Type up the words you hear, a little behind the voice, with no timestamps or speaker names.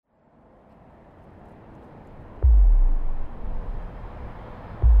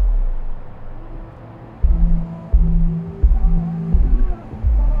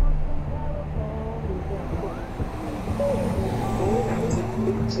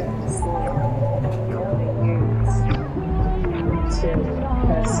to understand how they use to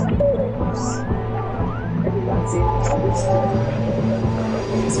person groups. Everyone's in this group.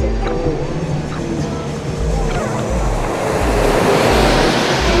 It's very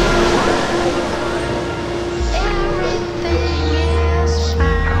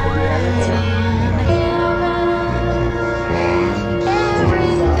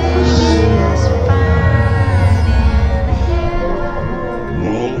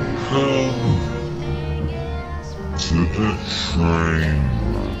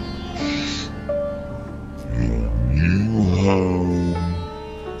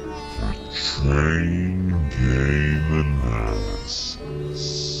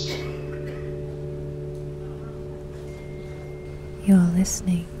You're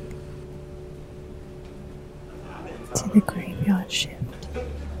listening to the Graveyard Shift.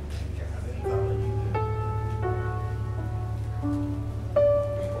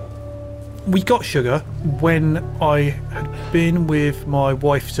 We got sugar when I had been with my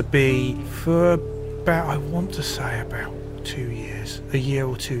wife-to-be for about, I want to say about 2 years, a year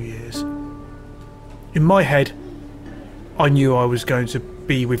or 2 years. In my head, I knew I was going to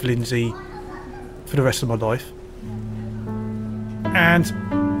be with Lindsay for the rest of my life.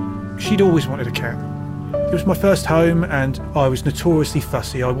 And she'd always wanted a cat. It was my first home and I was notoriously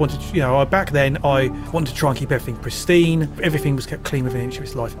fussy. I wanted, back then I wanted to try and keep everything pristine. Everything was kept clean within an inch of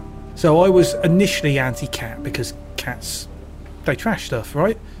its life. So I was initially anti-cat because cats, they trash stuff,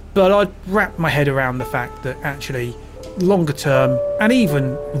 right? But I'd wrapped my head around the fact that actually longer term and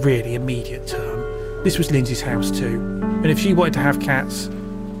even really immediate term, this was Lindsay's house too. And if she wanted to have cats,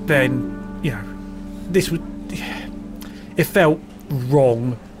 then, this would... It felt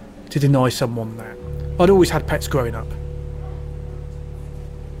wrong to deny someone that. I'd always had pets growing up.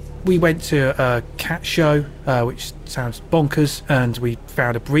 We went to a cat show, which sounds bonkers, and we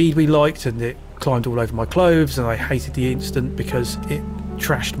found a breed we liked and it climbed all over my clothes and I hated the instant because it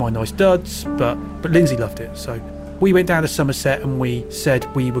trashed my nice duds, but Lindsay loved it. So we went down to Somerset and we said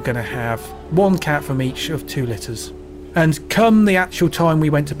we were going to have one cat from each of 2 litters. And come the actual time we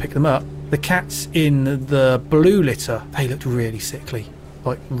went to pick them up, the cats in the blue litter, they looked really sickly,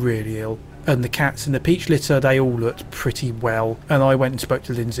 like really ill. And the cats in the peach litter, they all looked pretty well. And I went and spoke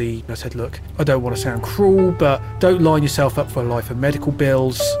to Lindsay. I said, look, I don't want to sound cruel, but don't line yourself up for a life of medical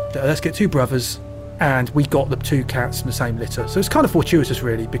bills. Let's get 2 brothers. And we got the 2 cats in the same litter. So it's kind of fortuitous,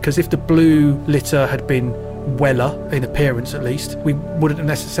 really, because if the blue litter had been weller, in appearance at least, we wouldn't have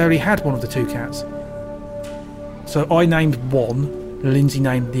necessarily had one of the 2 cats. So I named one, Lindsay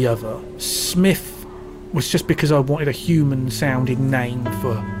named the other. Smith was just because I wanted a human-sounding name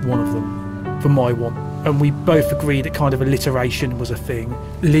for one of them, for my one. And we both agreed that kind of alliteration was a thing.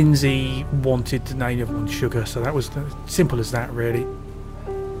 Lindsay wanted to name everyone Sugar, so that was simple as that, really.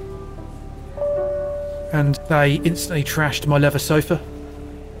 And they instantly trashed my leather sofa.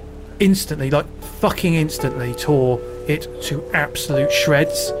 Instantly, like fucking instantly, tore it to absolute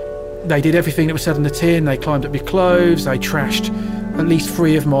shreds. They did everything that was said on the tin. They climbed up my clothes. They trashed at least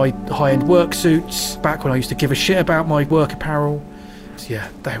 3 of my high-end work suits back when I used to give a shit about my work apparel. So yeah,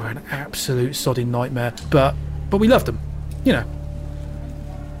 they were an absolute sodding nightmare. But we loved them,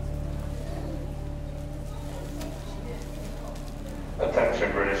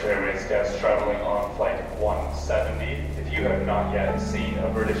 Attention British Airways guests traveling on flight 170. If you have not yet seen a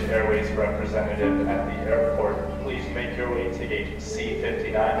British Airways representative at the airport, please make your way to gate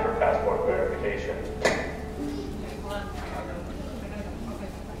C59 for passport verification.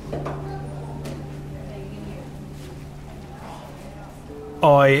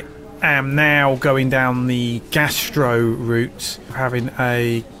 I am now going down the gastro route, having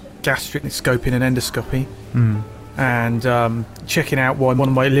a gastric scoping and endoscopy, and checking out why one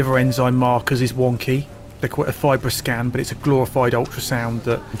of my liver enzyme markers is wonky. They call it a FibroScan, but it's a glorified ultrasound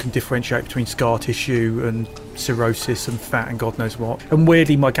that can differentiate between scar tissue and cirrhosis and fat and God knows what. And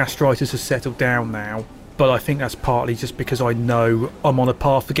weirdly, my gastritis has settled down now, but I think that's partly just because I know I'm on a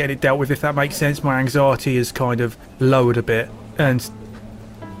path for getting it dealt with, if that makes sense. My anxiety is kind of lowered a bit, and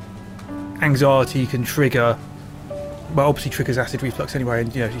anxiety can trigger, well, obviously triggers acid reflux anyway,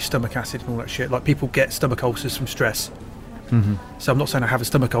 and your stomach acid and all that shit. Like, people get stomach ulcers from stress. So I'm not saying I have a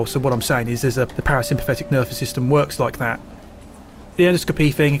stomach ulcer. What I'm saying is the parasympathetic nervous system works like that. The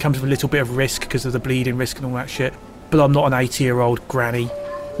endoscopy thing, it comes with a little bit of risk because of the bleeding risk and all that shit, but I'm not an 80-year-old granny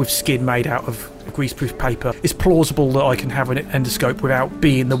with skin made out of greaseproof paper. It's plausible that I can have an endoscope without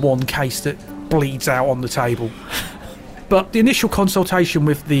being the one case that bleeds out on the table. But the initial consultation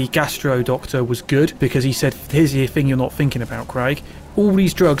with the gastro doctor was good, because he said, here's the thing you're not thinking about, Craig. All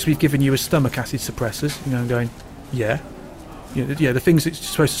these drugs we've given you as stomach acid suppressors. I'm going, yeah. the things that's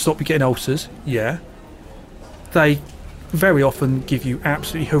supposed to stop you getting ulcers, yeah. They very often give you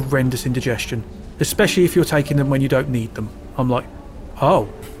absolutely horrendous indigestion, especially if you're taking them when you don't need them. I'm like, oh.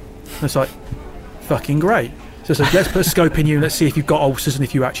 And it's like, fucking great. So it's like, let's put a scope in you and let's see if you've got ulcers and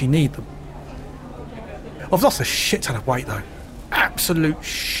if you actually need them. I've lost a shit ton of weight though. Absolute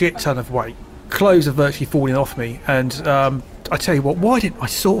shit ton of weight. Clothes are virtually falling off me, and I tell you what, why didn't I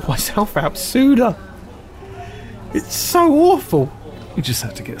sort myself out sooner? It's so awful. You just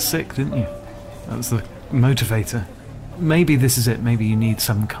had to get sick, didn't you? That was the motivator. Maybe this is it. Maybe you need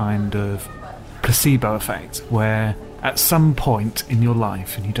some kind of placebo effect where at some point in your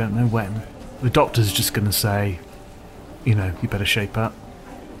life, and you don't know when, the doctor's just going to say, you better shape up.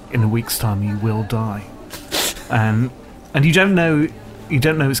 In a week's time you will die. And you don't know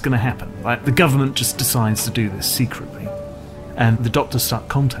it's going to happen. Like, the government just decides to do this secretly. And the doctors start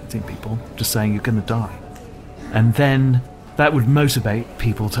contacting people, just saying you're going to die. And then that would motivate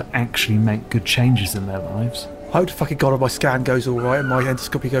people to actually make good changes in their lives. I hope to fucking God my scan goes all right and my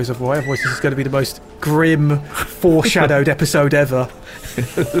endoscopy goes all right. Otherwise, this is going to be the most grim, foreshadowed episode ever.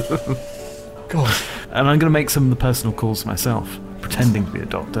 God. And I'm going to make some of the personal calls myself, pretending to be a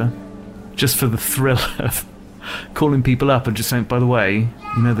doctor, just for the thrill of calling people up and just saying, by the way,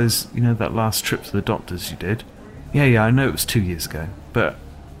 there's that last trip to the doctors you did. Yeah, I know it was 2 years ago, but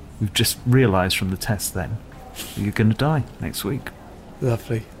we've just realised from the test then that you're going to die next week.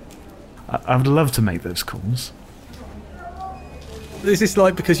 Lovely. I would love to make those calls. Is this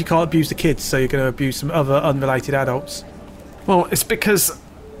like because you can't abuse the kids, so you're going to abuse some other unrelated adults? Well, it's because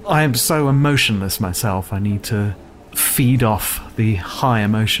I am so emotionless myself. I need to feed off the high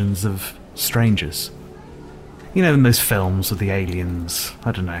emotions of strangers. In those films with the aliens,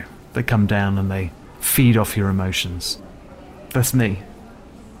 I don't know, they come down and they feed off your emotions. That's me.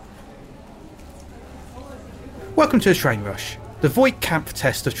 Welcome to the Train Rush, the Voight Camp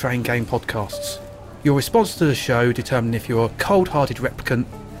test of train game podcasts. Your response to the show determines if you're a cold-hearted replicant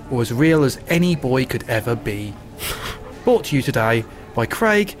or as real as any boy could ever be. Brought to you today by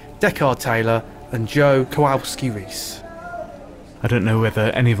Craig Deckard-Taylor and Joe Kowalski-Reese. I don't know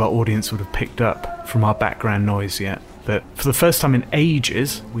whether any of our audience would have picked up from our background noise yet, but for the first time in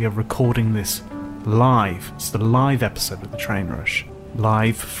ages, we are recording this live. It's the live episode of the Train Rush.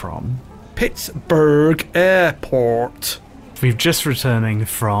 Live from Pittsburgh Airport. We've just returning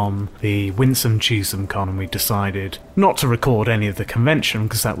from the Winsome Con, and we decided not to record any of the convention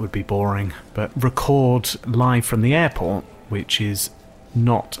because that would be boring, but record live from the airport, which is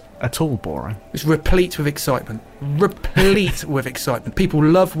not at all boring. It's replete with excitement. Replete with excitement. People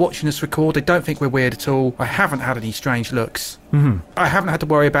love watching us record. They don't think we're weird at all. I haven't had any strange looks. Mm-hmm. I haven't had to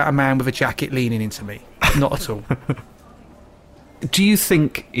worry about a man with a jacket leaning into me. Not at all. Do you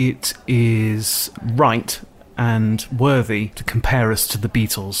think it is right and worthy to compare us to the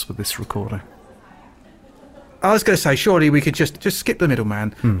Beatles with this recorder? I was going to say, surely we could just skip the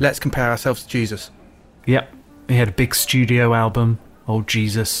middleman. Let's compare ourselves to Jesus. Yep. He had a big studio album, Old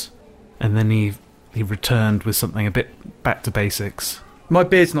Jesus, and then he returned with something a bit back to basics. My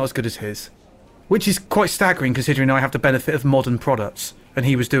beard's not as good as his, which is quite staggering considering I have the benefit of modern products, and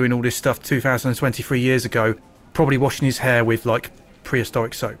he was doing all this stuff 2023 years ago, probably washing his hair with,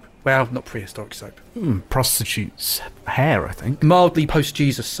 prehistoric soap. Well, not prehistoric soap. Prostitute's hair, I think. Mildly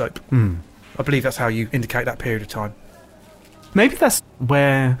post-Jesus soap. I believe that's how you indicate that period of time. Maybe that's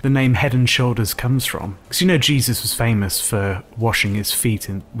where the name Head and Shoulders comes from. Because Jesus was famous for washing his feet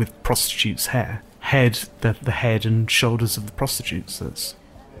with prostitutes' hair. The head and shoulders of the prostitutes.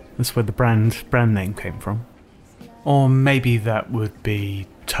 That's where the brand name came from. Or maybe that would be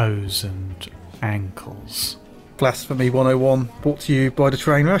toes and ankles. Blasphemy 101, brought to you by the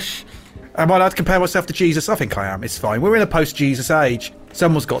Train Rush. Am I allowed to compare myself to Jesus? I think I am, it's fine. We're in a post-Jesus age.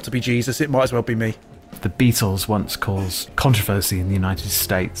 Someone's got to be Jesus, it might as well be me. The Beatles once caused controversy in the United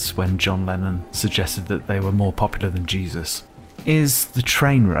States when John Lennon suggested that they were more popular than Jesus. Is the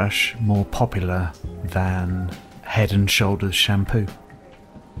Train Rush more popular than Head and Shoulders shampoo?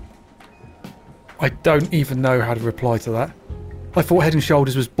 I don't even know how to reply to that. I thought Head and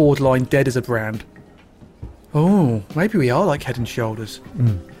Shoulders was borderline dead as a brand. Oh, maybe we are like Head and Shoulders.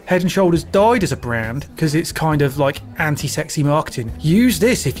 Head and Shoulders died as a brand because it's kind of like anti-sexy marketing. Use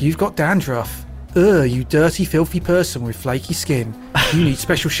this if you've got dandruff. Ugh, you dirty, filthy person with flaky skin. You need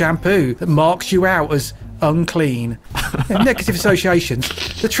special shampoo that marks you out as unclean. Negative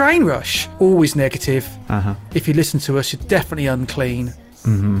associations. The Train Rush, always negative. If you listen to us, you're definitely unclean.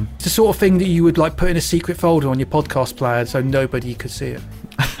 It's the sort of thing that you would put in a secret folder on your podcast player so nobody could see it.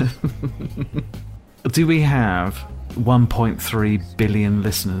 Do we have 1.3 billion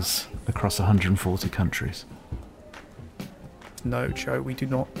listeners across 140 countries? No, Joe, we do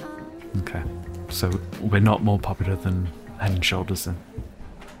not. Okay. So we're not more popular than Head and Shoulders then?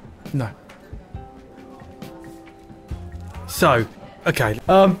 No. So, okay.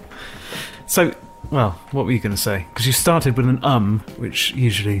 So, well, what were you going to say? Because you started with an which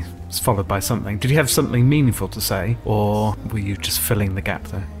usually is followed by something. Did you have something meaningful to say, or were you just filling the gap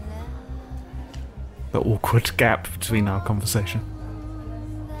there? The awkward gap between our conversation?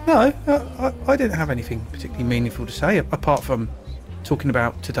 No, I didn't have anything particularly meaningful to say, apart from talking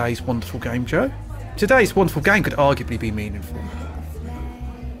about today's wonderful game, Joe. Today's wonderful game could arguably be meaningful.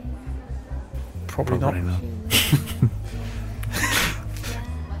 Probably not.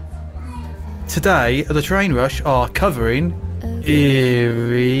 Today, the Train Rush are covering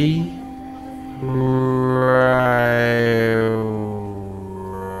Erie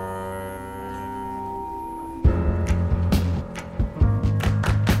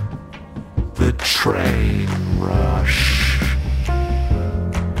The Train Rush,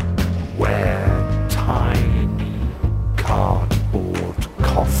 where tiny cardboard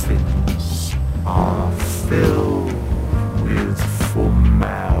coffins are filled with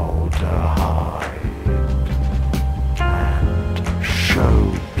formaldehyde and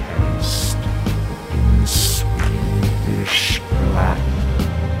showcased in Swedish black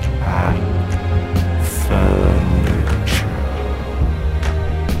hat furniture.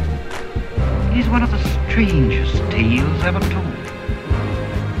 It is one of the strangest tales ever told.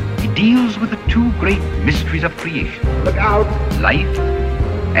 It deals with the two great mysteries of creation. Look out! Life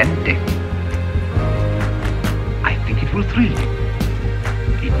and death. I think it will thrill you.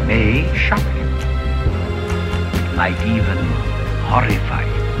 It may shock you. It might even horrify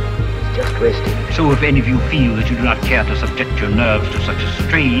you. It's just resting. So if any of you feel that you do not care to subject your nerves to such a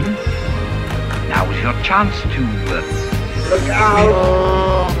strain, now is your chance to... Look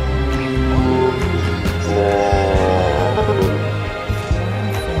out!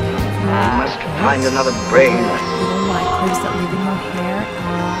 You must find another brain. Little microbes that live in your hair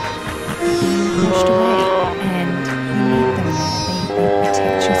are being pushed away, and you need them there. They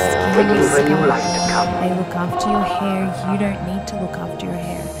protect your skin, your scalp. They look after your hair. You don't need to look after your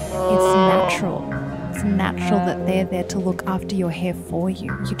hair. It's natural. It's natural that they're there to look after your hair for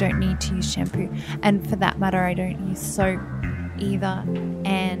you. You don't need to use shampoo. And for that matter, I don't use soap either.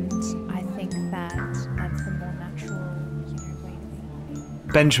 And I think that that's the more natural, way to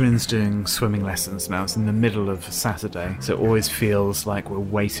be. Benjamin's doing swimming lessons now. It's in the middle of Saturday, so it always feels like we're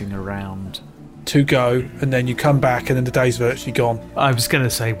waiting around. to go, and then you come back and then the day's virtually gone. I was going to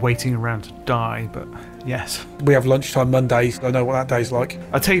say waiting around to die, but yes. We have lunchtime Mondays. I know what that day's like.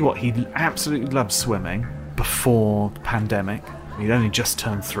 I'll tell you what, he absolutely loved swimming before the pandemic. He'd only just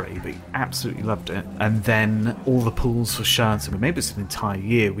turned 3, but he absolutely loved it. And then all the pools were shut, so maybe it's an entire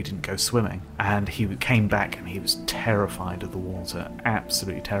year we didn't go swimming. And he came back and he was terrified of the water,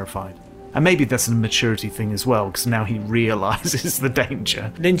 absolutely terrified. And maybe that's a maturity thing as well, because now he realises the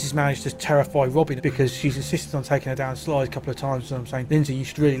danger. Lindsay's managed to terrify Robin because she's insisted on taking her down slides a couple of times, and I'm saying, Lindsay, you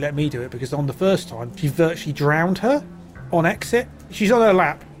should really let me do it, because on the first time, she virtually drowned her on exit. She's on her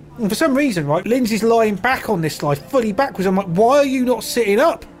lap. And for some reason, right, Lindsay's lying back on this slide, fully backwards. I'm like, why are you not sitting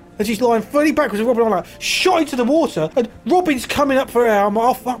up? And she's lying fully backwards, and Robin, I'm like, shot into the water, and Robin's coming up for air. I'm like,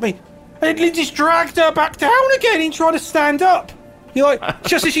 oh, fuck me. And Lindsay's dragged her back down again in trying to stand up. You're like,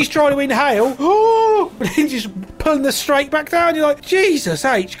 just as she's trying to inhale, oh, and then just pulling her straight back down. You're like, Jesus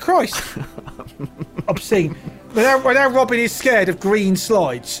H. Christ. Obscene. But now Robin is scared of green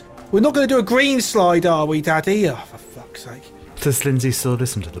slides. We're not going to do a green slide, are we, Daddy? Oh, for fuck's sake. Does Lindsay still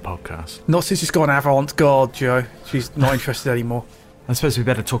listen to the podcast? Not since it's gone avant-garde, Joe. She's not interested anymore. I suppose we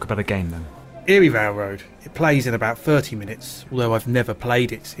better talk about a game then. Erie Railroad. It plays in about 30 minutes, although I've never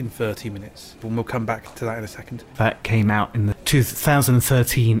played it in 30 minutes. And we'll come back to that in a second. That came out in the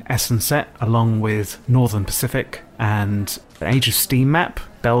 2013 Essen set, along with Northern Pacific and the Age of Steam map,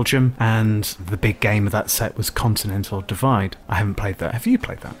 Belgium, and the big game of that set was Continental Divide. I haven't played that. Have you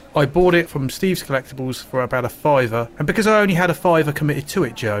played that? I bought it from Steve's Collectibles for about £5, and because I only had £5 committed to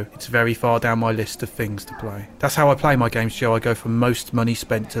it, Joe, it's very far down my list of things to play. That's how I play my games, Joe. I go from most money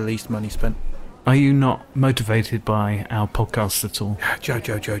spent to least money spent. Are you not motivated by our podcast at all?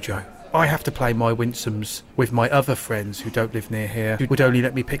 Joe. I have to play my Winsomes with my other friends who don't live near here, who would only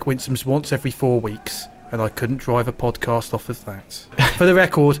let me pick Winsomes once every 4 weeks, and I couldn't drive a podcast off of that. For the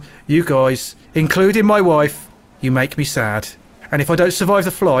record, you guys, including my wife, you make me sad. And if I don't survive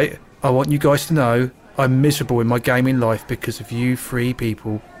the flight, I want you guys to know I'm miserable in my gaming life because of you 3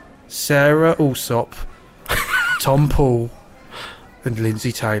 people. Sarah Alsop, Tom Paul, and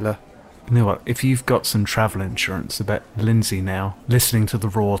Lindsay Taylor. You know what, if you've got some travel insurance, I bet Lindsay now, listening to the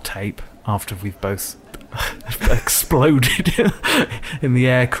raw tape after we've both exploded in the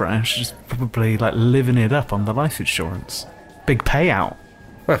air crash, just probably like living it up on the life insurance. Big payout.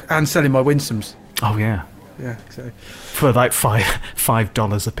 Well, and selling my Winsomes. Oh yeah, Yeah, so. for like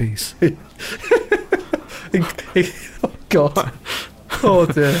 $5 a piece. Oh, God. Oh,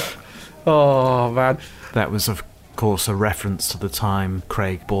 dear. Oh, man. That was, of course, a reference to the time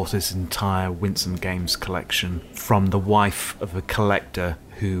Craig bought his entire Winsome Games collection from the wife of a collector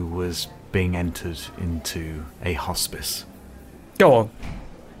who was being entered into a hospice. Go on.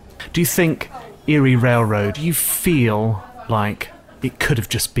 Do you think Erie Railroad, you feel like it could have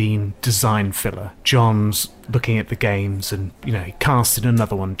just been design filler? John's looking at the games and, he casted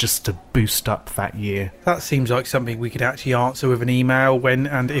another one just to boost up that year. That seems like something we could actually answer with an email when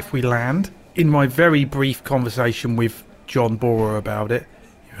and if we land. In my very brief conversation with John Borer about it,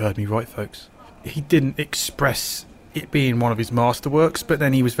 you heard me right, folks, he didn't express it being one of his masterworks, but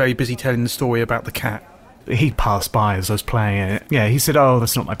then he was very busy telling the story about the cat. He passed by as I was playing it. Yeah, he said, "Oh,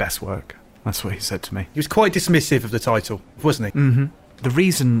 that's not my best work." That's what he said to me. He was quite dismissive of the title, wasn't he? Mm-hmm. The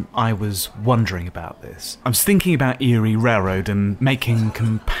reason I was wondering about this, I was thinking about Erie Railroad and making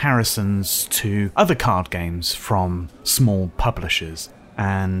comparisons to other card games from small publishers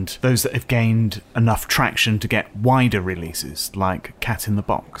and those that have gained enough traction to get wider releases, like Cat in the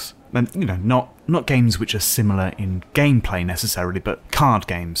Box. And, not games which are similar in gameplay necessarily, but card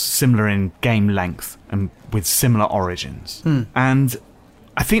games, similar in game length and with similar origins. And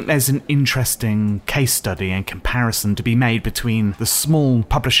I think there's an interesting case study and comparison to be made between the small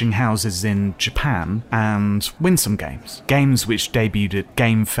publishing houses in Japan and Winsome Games. Games which debuted at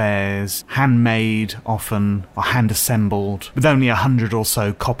game fairs, handmade often, or hand-assembled, with only 100 or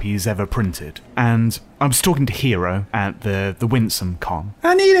so copies ever printed. And I was talking to Hero at the Winsome Con.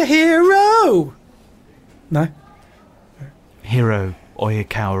 I need a hero! No? Hiro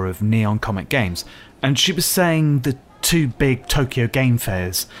Oyakawa of Neon Comic Games. And she was saying the two big Tokyo game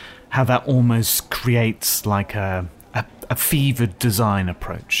fairs, how that almost creates like a fevered design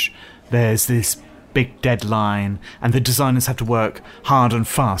approach. There's this big deadline, and the designers have to work hard and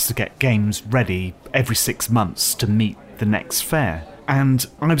fast to get games ready every 6 months to meet the next fair. And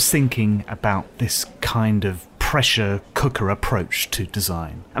I was thinking about this kind of pressure cooker approach to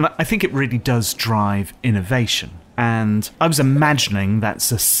design. And I think it really does drive innovation. And I was imagining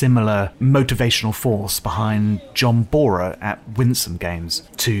that's a similar motivational force behind John Borer at Winsome Games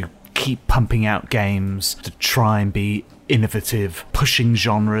to keep pumping out games, to try and be innovative, pushing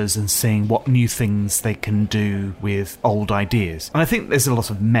genres and seeing what new things they can do with old ideas. And I think there's a lot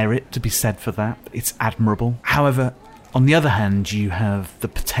of merit to be said for that. It's admirable. However, on the other hand, you have the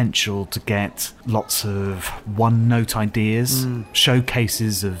potential to get lots of one-note ideas,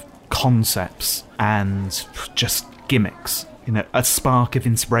 showcases of concepts and just gimmicks. A spark of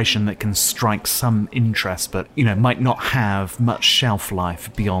inspiration that can strike some interest, but, might not have much shelf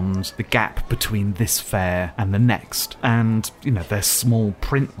life beyond the gap between this fair and the next. And, their small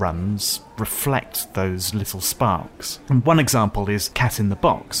print runs reflect those little sparks. And one example is Cat in the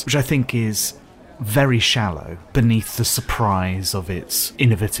Box, which I think is very shallow beneath the surprise of its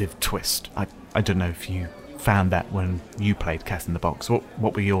innovative twist. I don't know if you found that when you played Cat in the Box.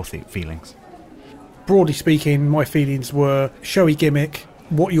 What were your feelings? Broadly speaking, my feelings were showy gimmick.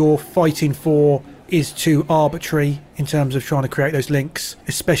 What you're fighting for is too arbitrary in terms of trying to create those links,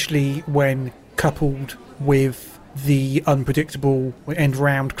 especially when coupled with the unpredictable end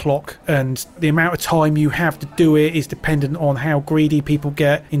round clock, and the amount of time you have to do it is dependent on how greedy people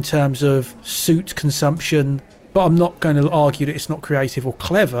get in terms of suit consumption. But I'm not going to argue that it's not creative or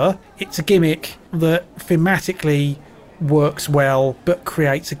clever. It's a gimmick that thematically works well, but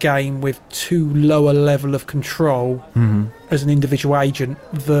creates a game with too low a level of control as an individual agent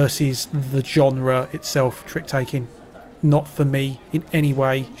versus the genre itself, trick-taking. Not for me in any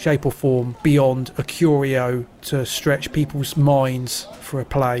way, shape or form, beyond a curio to stretch people's minds for a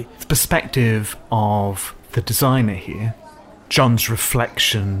play. The perspective of the designer here, John's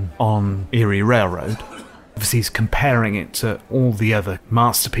reflection on Erie Railroad, obviously he's comparing it to all the other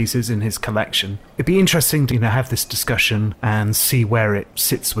masterpieces in his collection. It'd be interesting to have this discussion and see where it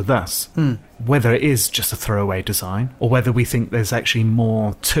sits with us. Whether it is just a throwaway design, or whether we think there's actually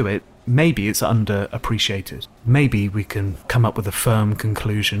more to it. Maybe it's underappreciated. Maybe we can come up with a firm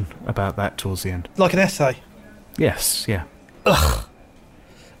conclusion about that towards the end. Like an essay? Yes, yeah. Ugh,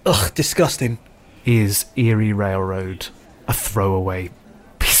 disgusting. Is Erie Railroad a throwaway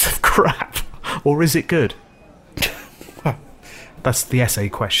piece of crap? Or is it good? That's the essay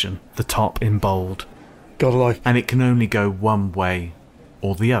question. The top in bold. God alive. And it can only go one way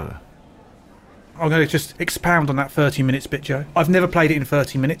or the other. I'm going to just expound on that 30 minutes bit, Joe. I've never played it in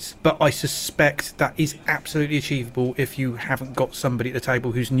 30 minutes, but I suspect that is absolutely achievable if you haven't got somebody at the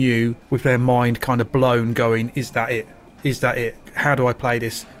table who's new with their mind kind of blown going, is that it? Is that it? How do I play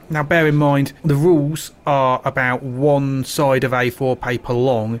this? Now, bear in mind, the rules are about one side of A4 paper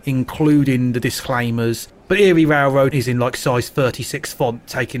long, including the disclaimers. But Erie Railroad is in like size 36 font,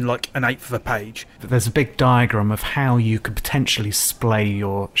 taking like an eighth of a page. But there's a big diagram of how you could potentially splay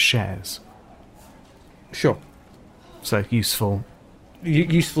your shares. Sure. So, useful.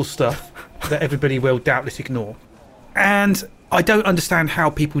 Useful stuff that everybody will doubtless ignore. And I don't understand how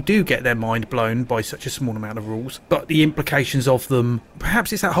people do get their mind blown by such a small amount of rules, but the implications of them,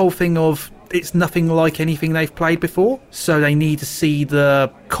 perhaps it's that whole thing of it's nothing like anything they've played before, so they need to see the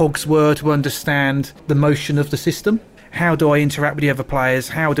cogs whir to understand the motion of the system. How do I interact with the other players?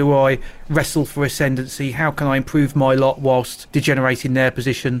 How do I wrestle for ascendancy? How can I improve my lot whilst degenerating their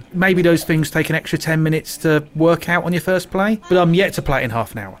position? Maybe those things take an extra 10 minutes to work out on your first play, but I'm yet to play it in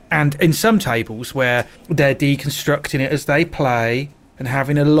half an hour. And in some tables where they're deconstructing it as they play and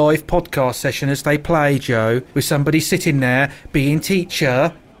having a live podcast session as they play, Joe, with somebody sitting there being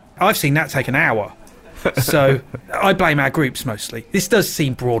teacher, I've seen that take an hour. So I blame our groups mostly. This does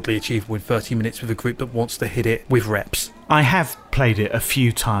seem broadly achievable in 30 minutes with a group that wants to hit it with reps. I have played it a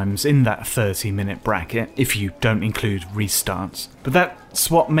few times in that 30-minute bracket, if you don't include restarts. But that's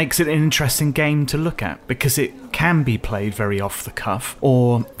what makes it an interesting game to look at, because it can be played very off the cuff.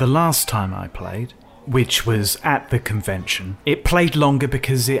 Or the last time I played, which was at the convention, it played longer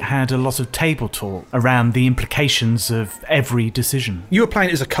because it had a lot of table talk around the implications of every decision. You were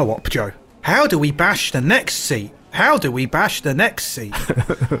playing it as a co-op, Joe. How do we bash the next seat? How do we bash the next seat?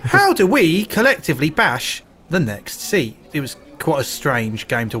 How do we collectively bash the next seat? It was quite a strange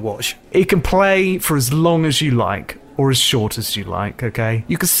game to watch. It can play for as long as you like, or as short as you like, okay?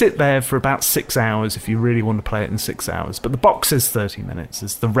 You can sit there for about 6 hours if you really want to play it in 6 hours, but the box says 30 minutes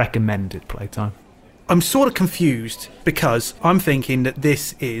is the recommended playtime. I'm sort of confused because I'm thinking that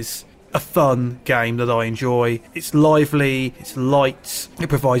this is a fun game that I enjoy. It's lively, it's light, it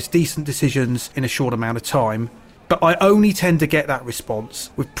provides decent decisions in a short amount of time. But I only tend to get that response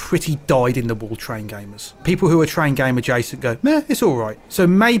with pretty dyed-in-the-wool train gamers. People who are train game adjacent go, meh, it's alright. So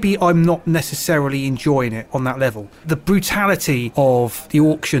maybe I'm not necessarily enjoying it on that level. The brutality of the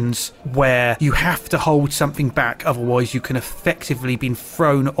auctions where you have to hold something back, otherwise you can effectively be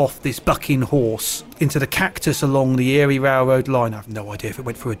thrown off this bucking horse into the cactus along the Erie Railroad line. I have no idea if it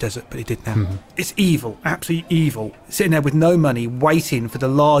went through a desert, but it did now. It's evil, absolutely evil. Sitting there with no money, waiting for the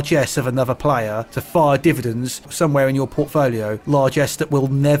largesse of another player to fire dividends somewhere in your portfolio, largesse that will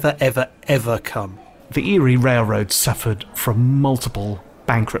never, ever, ever come. The Erie Railroad suffered from multiple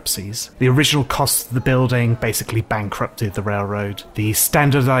bankruptcies. The original cost of the building basically bankrupted the railroad. The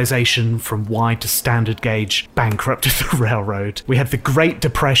standardization from wide to standard gauge bankrupted the railroad. We had the Great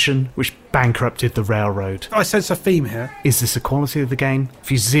Depression, which bankrupted the railroad. I sense a theme here. Is this a quality of the game?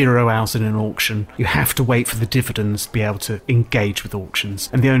 If you zero out in an auction, you have to wait for the dividends to be able to engage with auctions.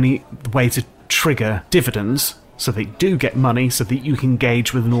 And the only way to trigger dividends so that you do get money so that you can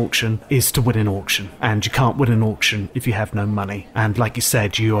engage with an auction is to win an auction. And you can't win an auction if you have no money. And like you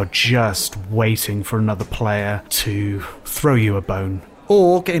said, you are just waiting for another player to throw you a bone.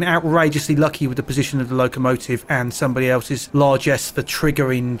 Or getting outrageously lucky with the position of the locomotive and somebody else's largesse for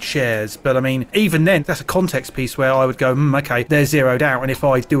triggering shares. But I mean, even then, that's a context piece where I would go, okay, they're zeroed out, and if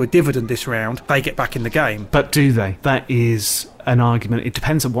I do a dividend this round, they get back in the game. But do they? That is an argument. It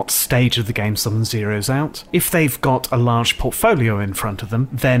depends on what stage of the game someone zeroes out. If they've got a large portfolio in front of them,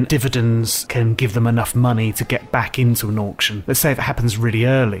 then dividends can give them enough money to get back into an auction. Let's say if it happens really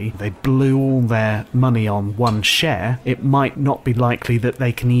early, they blew all their money on one share, it might not be likely that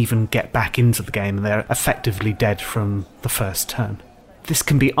they can even get back into the game, and they're effectively dead from the first turn. This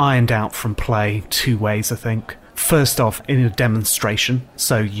can be ironed out from play two ways, I think. First off, in a demonstration,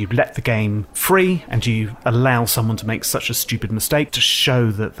 so you let the game free and you allow someone to make such a stupid mistake to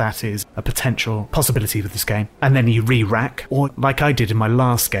show that that is a potential possibility with this game, and then you re-rack. Or like I did in my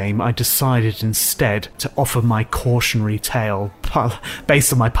last game, I decided instead to offer my cautionary tale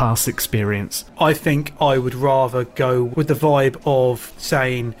based on my past experience. I think I would rather go with the vibe of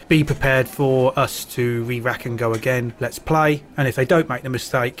saying, be prepared for us to re-rack and go again, let's play, and if they don't make the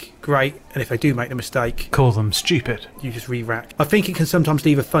mistake, great, and if they do make the mistake, call them stupid. You just re-rack. I think it can sometimes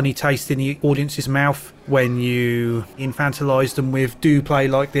leave a funny taste in the audience's mouth when you infantilise them with, do play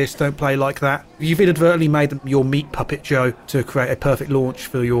like this, don't play like that. You've inadvertently made them your meat puppet, Joe, to create a perfect launch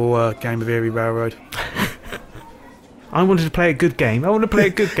for your game of Erie Railroad. I wanted to play a good game. I want to play a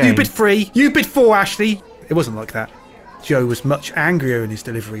good game. You bid 3. You bid 4, Ashley. It wasn't like that. Joe was much angrier in his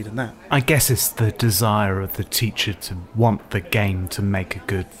delivery than that. I guess it's the desire of the teacher to want the game to make a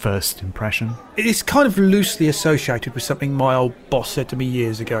good first impression. It's kind of loosely associated with something my old boss said to me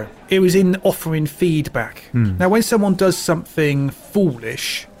years ago. It was in offering feedback. Now, when someone does something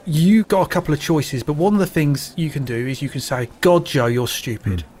foolish, you got a couple of choices, but one of the things you can do is you can say, God, Joe, you're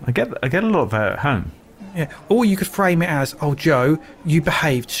stupid. I get a lot of that at home. Yeah. Or you could frame it as, oh, Joe, you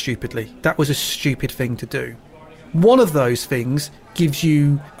behaved stupidly. That was a stupid thing to do. One of those things gives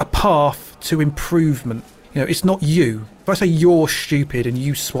you a path to improvement. You know, it's not you. If I say you're stupid and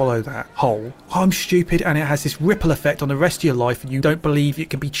you swallow that whole, I'm stupid, and it has this ripple effect on the rest of your life and you don't believe it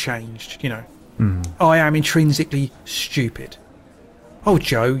can be changed, you know. I am intrinsically stupid. Oh,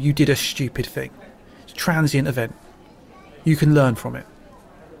 Joe, you did a stupid thing. It's a transient event. You can learn from it.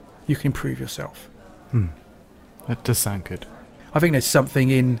 You can improve yourself. That does sound good. I think there's something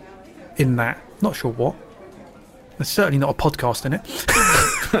in that. Not sure what. There's certainly not a podcast in it.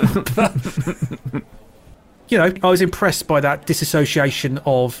 But, you know, I was impressed by that disassociation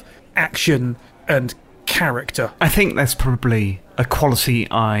of action and character. I think that's probably a quality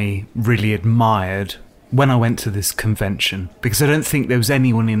I really admired when I went to this convention, because I don't think there was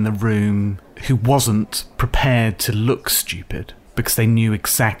anyone in the room who wasn't prepared to look stupid, because they knew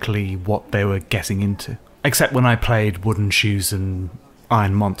exactly what they were getting into. Except when I played Wooden Shoes and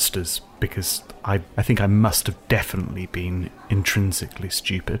Iron Monsters, because I think I must have definitely been intrinsically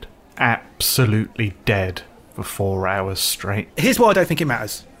stupid. Absolutely dead for 4 hours straight. Here's why I don't think it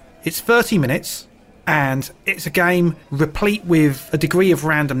matters. It's 30 minutes, and it's a game replete with a degree of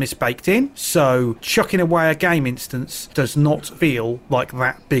randomness baked in, so chucking away a game instance does not feel like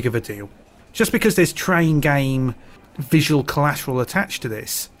that big of a deal. Just because there's train game visual collateral attached to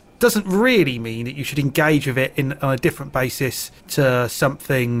this doesn't really mean that you should engage with it on a different basis to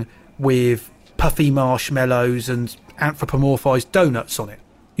something with puffy marshmallows and anthropomorphized donuts on it.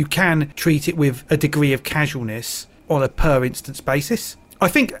 You can treat it with a degree of casualness on a per instance basis. I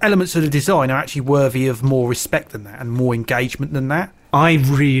think elements of the design are actually worthy of more respect than that and more engagement than that. I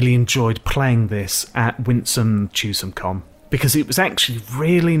really enjoyed playing this at Winsome Games, because it was actually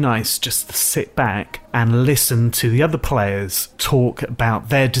really nice just to sit back and listen to the other players talk about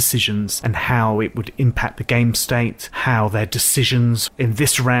their decisions and how it would impact the game state, how their decisions in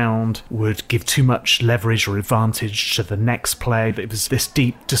this round would give too much leverage or advantage to the next player. It was this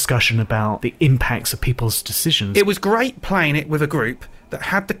deep discussion about the impacts of people's decisions. It was great playing it with a group that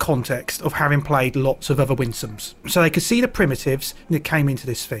had the context of having played lots of other Winsomes. So they could see the primitives that came into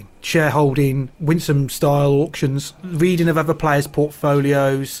this thing. Shareholding, Winsome-style auctions, reading of other players'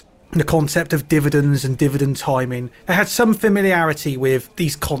 portfolios, the concept of dividends and dividend timing. They had some familiarity with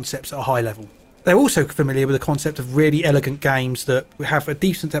these concepts at a high level. They're also familiar with the concept of really elegant games that have a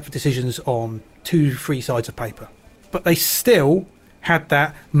decent depth of decisions on 2-3 sides of paper. But they still had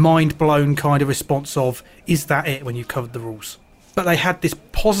that mind-blown kind of response of, is that it when you've covered the rules? But they had this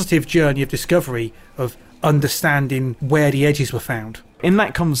positive journey of discovery of understanding where the edges were found. In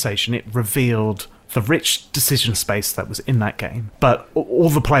that conversation, it revealed the rich decision space that was in that game. But all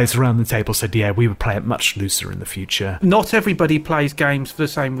the players around the table said, yeah, we would play it much looser in the future. Not everybody plays games for the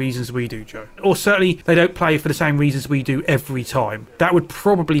same reasons we do, Joe. Or certainly they don't play for the same reasons we do every time. That would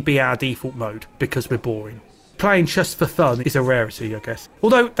probably be our default mode, because we're boring. Playing just for fun is a rarity, I guess.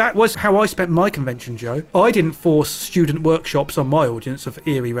 Although that was how I spent my convention, Joe. I didn't force student workshops on my audience of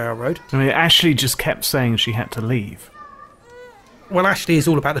Erie Railroad. I mean, Ashley just kept saying she had to leave. Well, Ashley is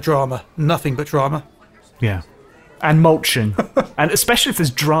all about the drama. Nothing but drama. Yeah. And mulching. And especially if there's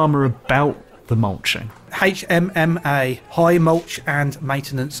drama about the mulching. HMMA, High Mulch and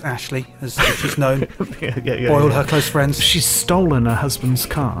Maintenance Ashley, as she's known. Yeah. By all her close friends. She's stolen her husband's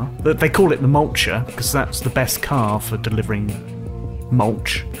car. They call it the mulcher because that's the best car for delivering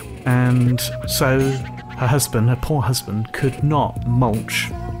mulch. And so her poor husband, could not mulch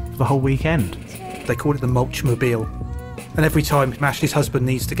for the whole weekend. They call it the Mulchmobile. And every time Ashley's husband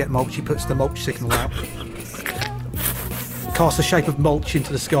needs to get mulch, he puts the mulch signal out. Casts the shape of mulch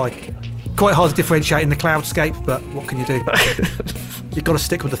into the sky. Quite hard to differentiate in the cloudscape, but what can you do? You've got to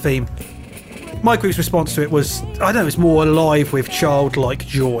stick with the theme. My group's response to it was, I don't know, it was more alive with childlike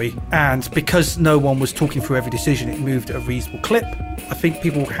joy. And because no one was talking through every decision, it moved at a reasonable clip. I think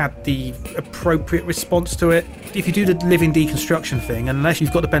people had the appropriate response to it. If you do the living deconstruction thing, unless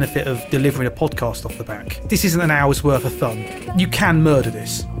you've got the benefit of delivering a podcast off the back, this isn't an hour's worth of fun. You can murder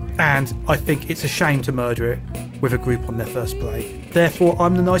this. And I think it's a shame to murder it with a group on their first play. Therefore,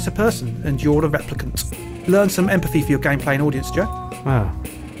 I'm the nicer person, and you're the replicant. Learn some empathy for your gameplay and audience, Joe. Wow.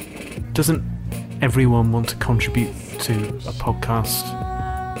 Doesn't everyone want to contribute to a podcast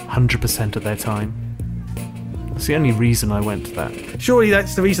 100% of their time? It's the only reason I went to that. Surely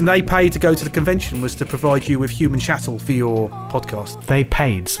that's the reason they paid to go to the convention, was to provide you with human chattel for your podcast. They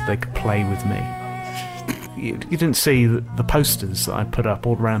paid so they could play with me. You didn't see the posters that I put up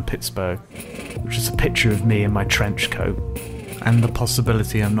all around Pittsburgh, which is a picture of me in my trench coat, and the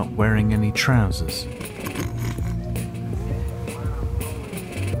possibility I'm not wearing any trousers.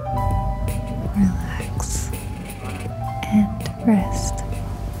 Relax and rest.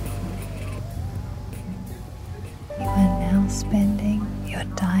 You are now spending your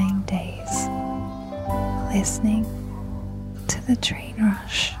dying days listening to the train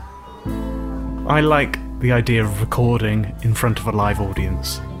rush. I like the idea of recording in front of a live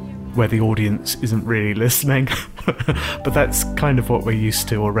audience, where the audience isn't really listening, but that's kind of what we're used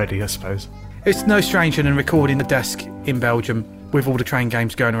to already, I suppose. It's no stranger than recording the desk in Belgium with all the train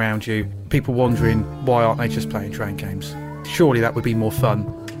games going around you, people wondering why aren't they just playing train games. Surely that would be more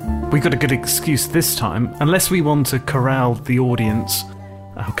fun. We got a good excuse this time, unless we want to corral the audience,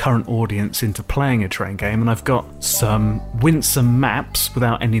 our current audience, into playing a train game, and I've got some Winsome maps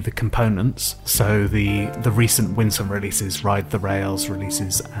without any of the components, so the recent Winsome releases, Ride the Rails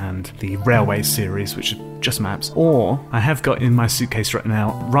releases, and the Railway series, which are just maps. Or I have got in my suitcase right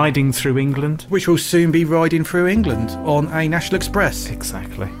now Riding Through England, Which will soon be riding through England on a National Express.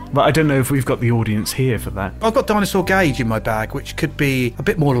 Exactly. But I don't know if we've got the audience here for that. I've got Dinosaur Gauge in my bag, which could be a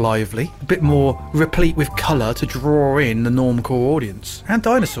bit more lively, a bit more replete with colour to draw in the normcore audience. And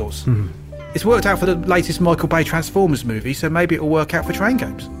dinosaurs. It's worked out for the latest Michael Bay Transformers movie, so maybe it'll work out for train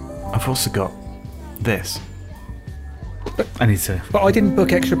games. I've also got this. I need to... But I didn't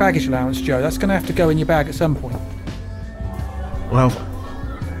book extra baggage allowance, Joe. That's going to have to go in your bag at some point. Well,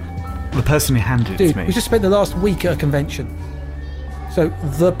 the person who handed it to me... we just spent the last week at a convention. So,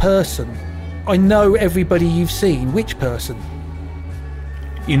 the person. I know everybody you've seen. Which person?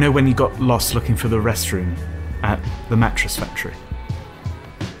 You know when you got lost looking for the restroom at the mattress factory?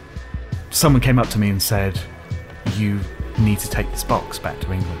 Someone came up to me and said, you need to take this box back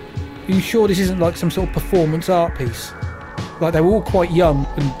to England. Are you sure this isn't like some sort of performance art piece? Like they were all quite young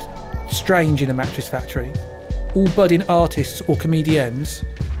and strange in a mattress factory. All budding artists or comedians.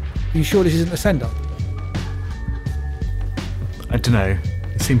 Are you sure this isn't a send-up? I don't know.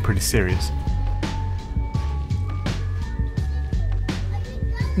 It seemed pretty serious.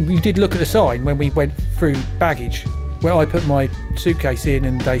 You did look at the sign when we went through baggage, where I put my suitcase in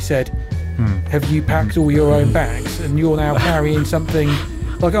and they said, have you packed all your own bags? And you're now carrying something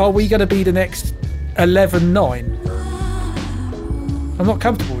like, are we going to be the next 11-9? I'm not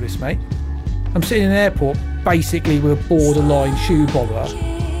comfortable with this, mate. I'm sitting in an airport basically with a borderline shoe bomber.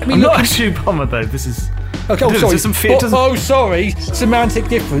 I mean, I'm not a shoe bomber though, this is... Okay, sorry. Sorry. Semantic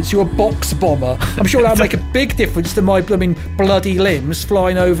difference. You're a box bomber. I'm sure that'll make a big difference to my blooming bloody limbs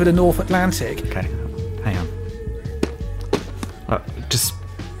flying over the North Atlantic. Okay, hang on.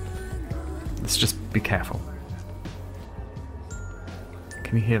 Let's just be careful.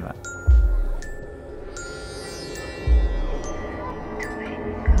 Can you hear that?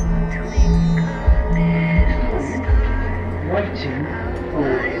 Waiting for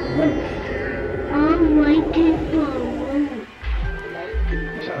Wolf. I'm waiting for Wolf.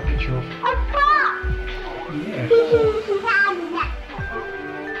 Is that a picture of? A fox! Yeah.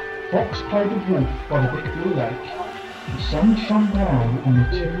 Fox played with Wolf by the Big Blue Lake. The sun shone down on the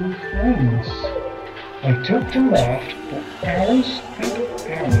two friends. They talked and laughed for hours and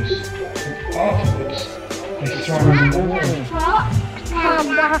hours. And afterwards, they thrown in the water.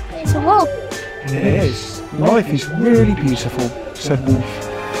 It's a wolf. It is. Life is really beautiful, said Wolf.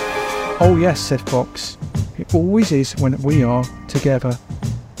 Oh yes, said Fox. It always is when we are together.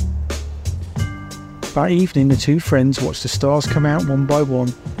 That evening the two friends watched the stars come out one by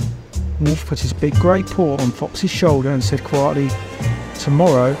one. Wolf put his big grey paw on Fox's shoulder and said quietly,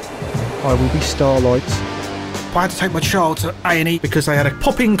 tomorrow I will be Starlight. I had to take my child to A&E because they had a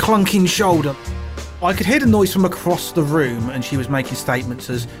popping, clunking shoulder. I could hear the noise from across the room and she was making statements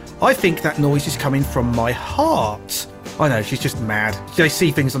as, I think that noise is coming from my heart. I know, she's just mad. They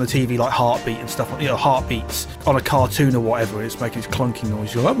see things on the TV like heartbeat and stuff, heartbeats on a cartoon or whatever, it's making this clunking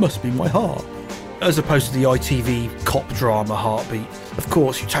noise. You're like, that must be my heart. As opposed to the ITV cop drama Heartbeat. Of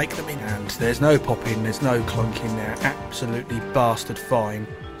course, you take them in hand. There's no popping, there's no clunking there. Absolutely bastard fine.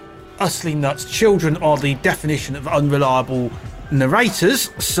 Utterly nuts. Children are the definition of unreliable narrators,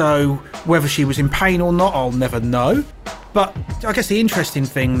 so whether she was in pain or not, I'll never know. But I guess the interesting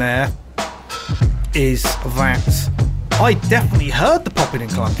thing there is that I definitely heard the popping and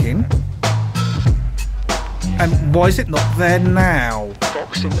clunking. And why is it not there now?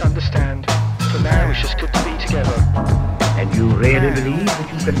 Fox didn't understand. For now, it's just good to be together. And you really believe that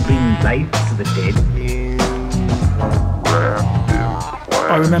you can bring life to the dead?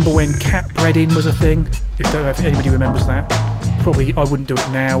 I remember when cat breading was a thing. Don't know if anybody remembers that. Probably I wouldn't do it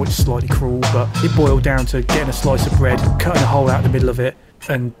now, it's slightly cruel, but it boiled down to getting a slice of bread, cutting a hole out the middle of it,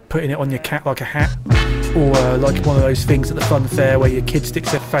 and putting it on your cat like a hat. Or like one of those things at the fun fair where your kid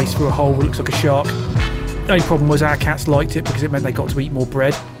sticks their face through a hole that looks like a shark. The only problem was our cats liked it because it meant they got to eat more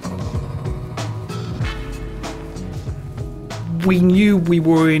bread. We knew we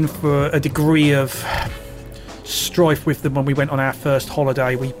were in for a degree of strife with them when we went on our first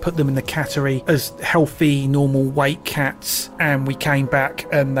holiday. We put them in the cattery as healthy, normal weight cats, and we came back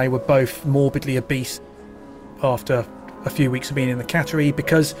and they were both morbidly obese after a few weeks of being in the cattery,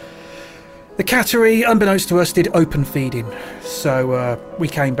 because the cattery, unbeknownst to us, did open feeding. So we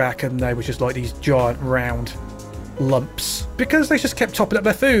came back and they were just like these giant round lumps, because they just kept topping up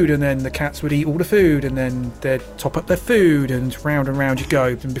their food, and then the cats would eat all the food, and then they'd top up their food, and round you go,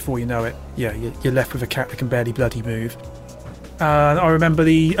 and before you know it, yeah, you're left with a cat that can barely bloody move. I remember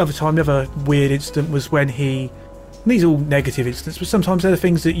the other weird incident was when these are all negative incidents, but sometimes they're the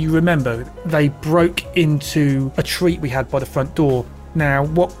things that you remember. They broke into a treat we had by the front door. Now,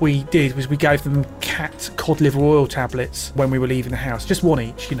 what we did was we gave them cat cod liver oil tablets when we were leaving the house, just one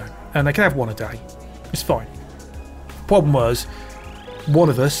each, and they could have one a day. It's fine. Problem was, one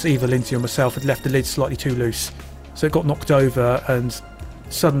of us, either Lindsay or myself, had left the lid slightly too loose, so it got knocked over, and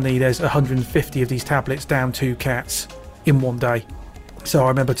suddenly there's 150 of these tablets down 2 cats in one day. So I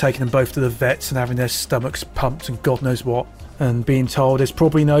remember taking them both to the vets and having their stomachs pumped and God knows what, and being told there's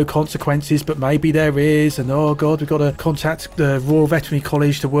probably no consequences, but maybe there is, and oh God, we've got to contact the Royal Veterinary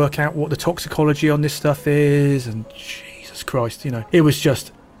College to work out what the toxicology on this stuff is, and Jesus Christ, it was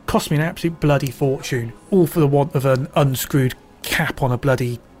just cost me an absolute bloody fortune, all for the want of an unscrewed cap on a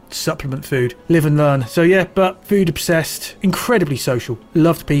bloody supplement food. Live and learn. So yeah, but food obsessed, incredibly social,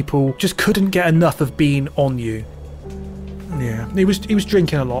 loved people, just couldn't get enough of being on you. Yeah, he was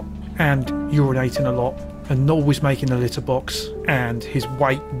drinking a lot and urinating a lot and not always making a litter box, and his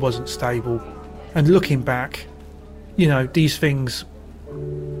weight wasn't stable. And looking back, these things,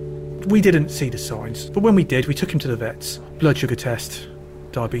 we didn't see the signs, but when we did, we took him to the vets, blood sugar test,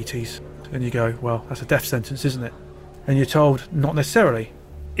 diabetes, and you go, well, that's a death sentence, isn't it? And you're told, not necessarily.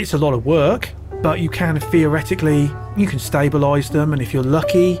 It's a lot of work, but you can theoretically, you can stabilise them, and if you're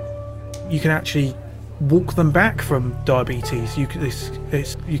lucky, you can actually walk them back from diabetes. You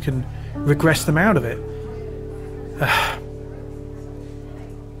can regress them out of it.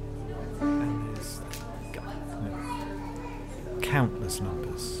 And there's countless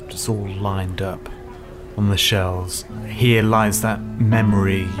numbers just all lined up on the shelves. Here lies that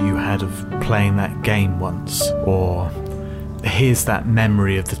memory you had of playing that game once, or here's that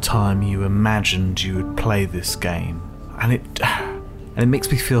memory of the time you imagined you would play this game, and it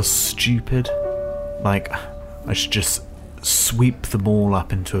makes me feel stupid, like I should just sweep them all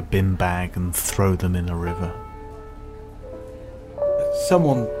up into a bin bag and throw them in a river.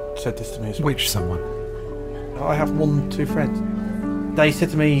 Someone said this to me as well. Which someone? I have 2 friends. They said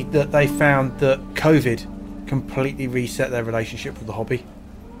to me that they found that COVID completely reset their relationship with the hobby.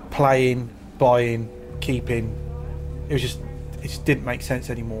 Playing, buying, keeping. It just didn't make sense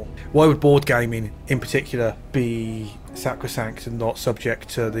anymore. Why would board gaming in particular be sacrosanct and not subject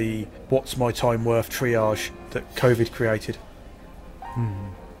to the what's my time worth triage that COVID created?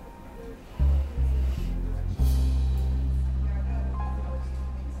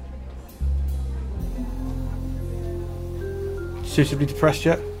 Suitably depressed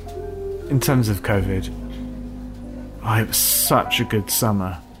yet? In terms of COVID, it was such a good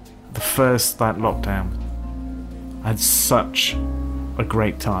summer. The first lockdown, I had such a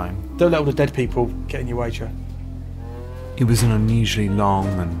great time. Don't let all the dead people get in your way, Joe. It was an unusually long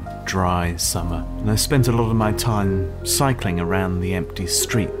and dry summer, and I spent a lot of my time cycling around the empty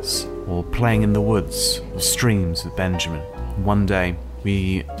streets or playing in the woods or streams with Benjamin. One day,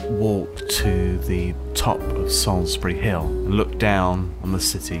 we walked to the top of Salisbury Hill and looked down on the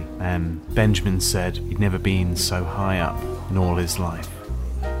city, and Benjamin said he'd never been so high up in all his life.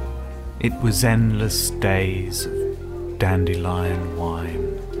 It was endless days of dandelion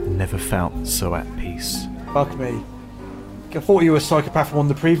wine, and never felt so at peace. Fuck me. I thought you were a psychopath from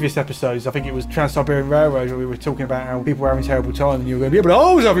one of the previous episodes. I think it was Trans-Siberian Railroad, where we were talking about how people were having a terrible time, and you were going, yeah, but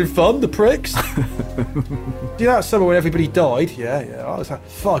I was having fun, the pricks. Do that summer when everybody died? Yeah.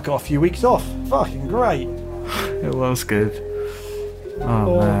 I got a few weeks off. Fucking great. It was good.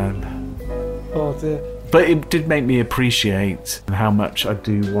 Oh man. Oh dear. But it did make me appreciate how much I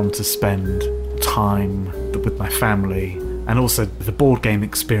do want to spend time with my family. And also, the board game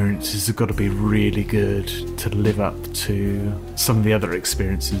experiences have got to be really good to live up to some of the other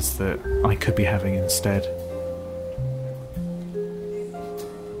experiences that I could be having instead.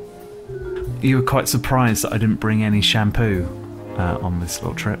 You were quite surprised that I didn't bring any shampoo on this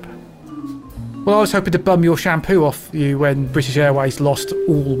little trip. Well, I was hoping to bum your shampoo off you when British Airways lost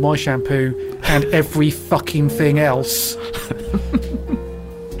all my shampoo and every fucking thing else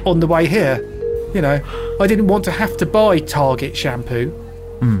on the way here. You know, I didn't want to have to buy Target shampoo.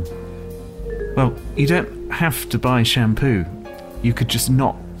 Well, you don't have to buy shampoo. You could just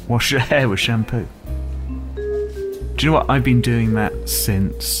not wash your hair with shampoo. Do you know what? I've been doing that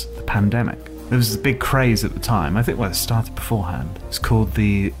since the pandemic. There was a big craze at the time. I think it started beforehand. It's called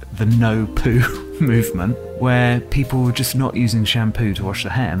the no poo movement, where people were just not using shampoo to wash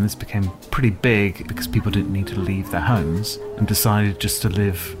their hair, and this became pretty big because people didn't need to leave their homes and decided just to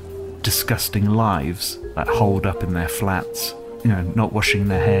live disgusting lives, like holed up in their flats, you know, not washing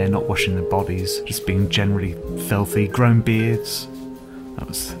their hair, not washing their bodies, just being generally filthy, growing beards. That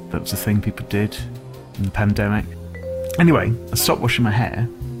was the thing people did in the pandemic. Anyway, I stopped washing my hair,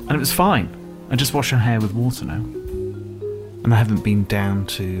 and it was fine. I just wash my hair with water now. And I haven't been down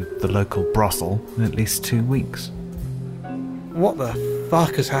to the local brothel in at least 2 weeks. What the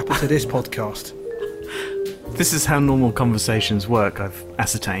fuck has happened to this podcast? This is how normal conversations work, I've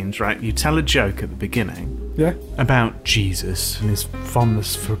ascertained, right? You tell a joke at the beginning. Yeah. About Jesus and his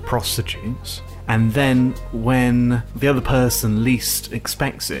fondness for prostitutes. And then when the other person least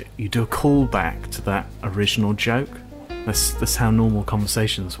expects it, you do a callback to that original joke. That's how normal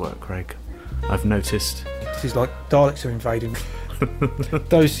conversations work, Craig. I've noticed. This is like Daleks are invading.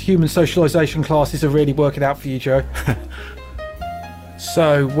 Those human socialisation classes are really working out for you, Joe.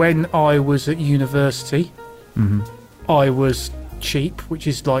 So when I was at university, I was cheap, which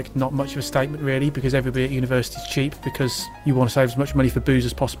is like not much of a statement really, because everybody at university is cheap because you want to save as much money for booze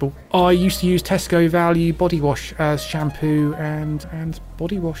as possible. I used to use Tesco Value body wash as shampoo and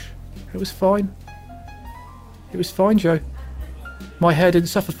body wash. It was fine. It was fine, Joe. My hair didn't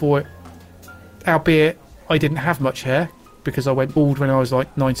suffer for it. Albeit, I didn't have much hair because I went bald when I was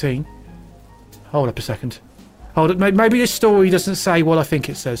like 19. Hold up a second. Maybe this story doesn't say what I think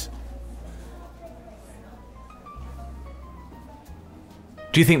it says.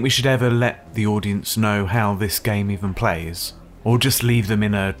 Do you think we should ever let the audience know how this game even plays? Or just leave them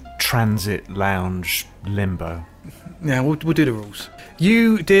in a transit lounge limbo? Yeah, we'll do the rules.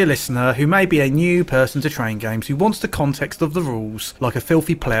 You, dear listener, who may be a new person to Train Games, who wants the context of the rules, like a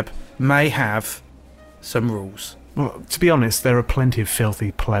filthy pleb, may have some rules. Well, to be honest, there are plenty of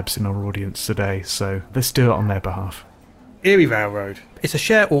filthy plebs in our audience today, so let's do it on their behalf. Erie Railroad. It's a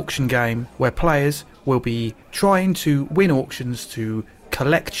share auction game where players will be trying to win auctions to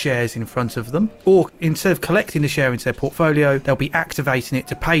collect shares in front of them, or instead of collecting the share into their portfolio, they'll be activating it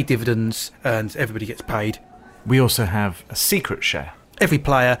to pay dividends, and everybody gets paid. We also have a secret share. Every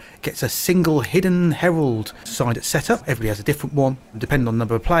player gets a single hidden herald signed at setup. Everybody has a different one, depending on the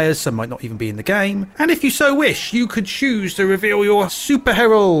number of players. Some might not even be in the game. And if you so wish, you could choose to reveal your super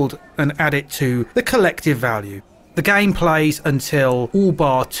herald and add it to the collective value. The game plays until all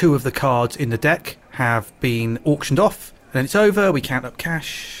bar 2 of the cards in the deck have been auctioned off. And then it's over, we count up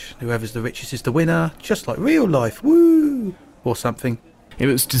cash. Whoever's the richest is the winner, just like real life. Woo! Or something. It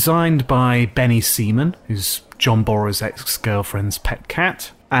was designed by Benny Seaman, who's John Borrow's ex-girlfriend's pet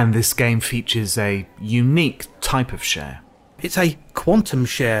cat, and this game features a unique type of share. It's a quantum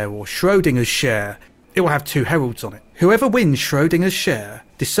share, or Schrodinger's share. It will have 2 heralds on it. Whoever wins Schrodinger's share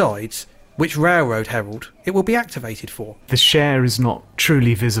decides which railroad herald it will be activated for. The share is not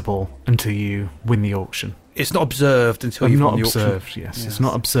truly visible until you win the auction. It's not observed until you win the auction. Not observed, yes. It's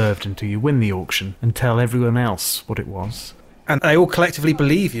not observed until you win the auction and tell everyone else what it was. And they all collectively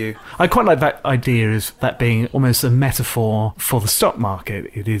believe you. I quite like that idea of that being almost a metaphor for the stock market.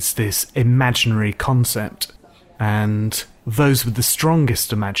 It is this imaginary concept, and those with the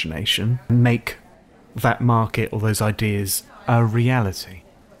strongest imagination make that market or those ideas a reality.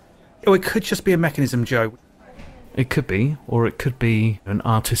 Or it could just be a mechanism, Joe. It could be, or it could be an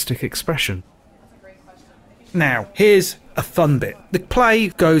artistic expression. Now, here's a fun bit. The play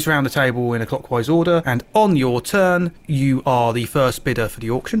goes round the table in a clockwise order, and on your turn, you are the first bidder for the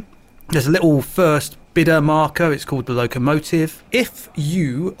auction. There's a little first bidder marker, it's called the locomotive. If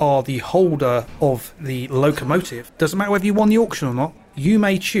you are the holder of the locomotive, doesn't matter whether you won the auction or not, you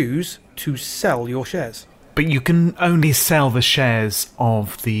may choose to sell your shares. But you can only sell the shares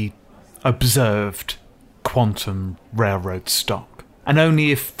of the observed quantum railroad stock. And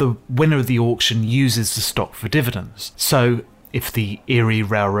only if the winner of the auction uses the stock for dividends. So if the Erie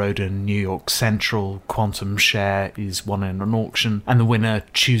Railroad and New York Central quantum share is won in an auction and the winner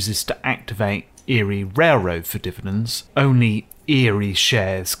chooses to activate Erie Railroad for dividends, only Erie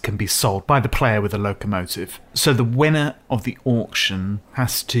shares can be sold by the player with a locomotive. So the winner of the auction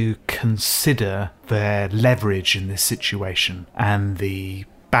has to consider their leverage in this situation and the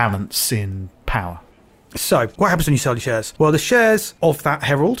balance in power. So, what happens when you sell your shares? Well, the shares of that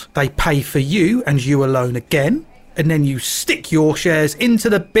herald, they pay for you and you alone again, and then you stick your shares into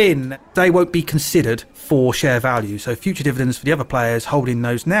the bin. They won't be considered for share value, so future dividends for the other players holding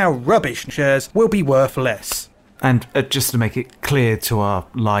those now rubbish shares will be worth less. And just to make it clear to our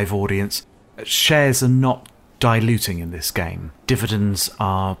live audience, shares are not diluting in this game. Dividends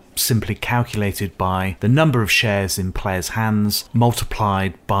are simply calculated by the number of shares in players' hands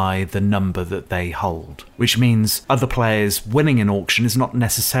multiplied by the number that they hold, which means other players winning an auction is not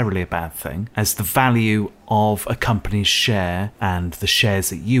necessarily a bad thing, as the value of a company's share and the shares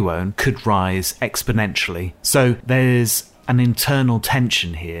that you own could rise exponentially. So there's an internal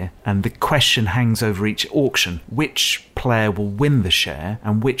tension here, and the question hangs over each auction: which player will win the share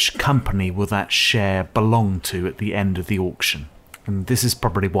and which company will that share belong to at the end of the auction? And this is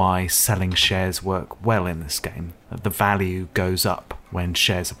probably why selling shares work well in this game. The value goes up when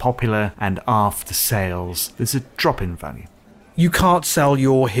shares are popular, and after sales there's a drop in value. You can't sell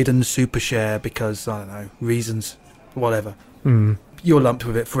your hidden super share because, I don't know, reasons, whatever. You're lumped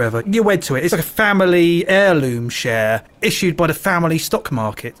with it forever. You're wed to it. It's like a family heirloom share issued by the family stock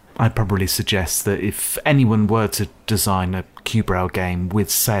market. I'd probably suggest that if anyone were to design a Cubrail game with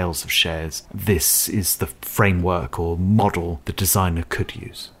sales of shares, this is the framework or model the designer could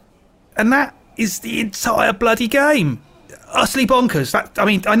use. And that is the entire bloody game. Utterly bonkers.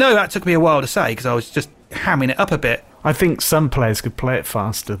 I know that took me a while to say because I was just hamming it up a bit. I think some players could play it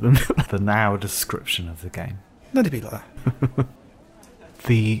faster than our description of the game. Let it be like that.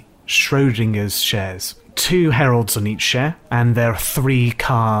 The Schrodinger's shares. 2 heralds on each share, and there are 3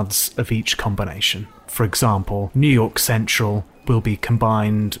 cards of each combination. For example, New York Central will be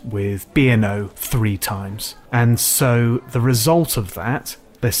combined with B&O 3 times. And so the result of that,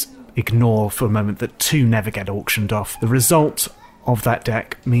 let's ignore for a moment that 2 never get auctioned off. The result of that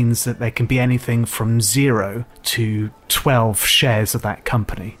deck means that there can be anything from 0 to 12 shares of that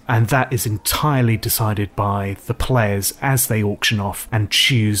company, and that is entirely decided by the players as they auction off and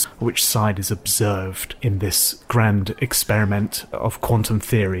choose which side is observed in this grand experiment of quantum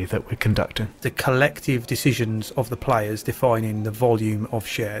theory that we're conducting. The collective decisions of the players defining the volume of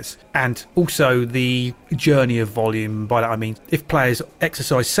shares, and also the journey of volume. By that I mean, if players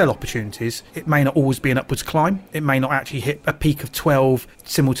exercise sell opportunities, it may not always be an upwards climb. It may not actually hit a peak of 12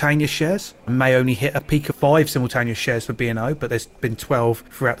 simultaneous shares. It may only hit a peak of 5 simultaneous shares for B&O, but there's been 12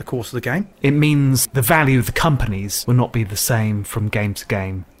 throughout the course of the game. It means the value of the companies will not be the same from game to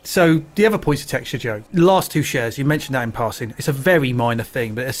game. So the other points of texture, Joe, the last 2 shares, you mentioned that in passing. It's a very minor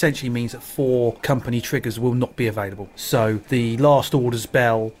thing, but it essentially means that 4 company triggers will not be available. So the last order's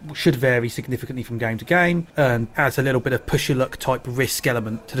bell should vary significantly from game to game and adds a little bit of push-your-luck type risk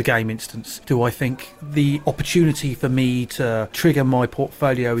element to the game instance. Do I think the opportunity for me to trigger my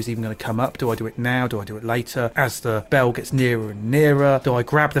portfolio is even going to come up? Do I do it now? Do I do it later? As the bell gets nearer and nearer, do I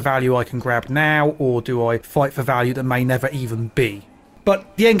grab the value I can grab now, or do I fight for value that may never even be?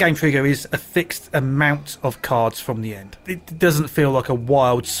 But the endgame trigger is a fixed amount of cards from the end. It doesn't feel like a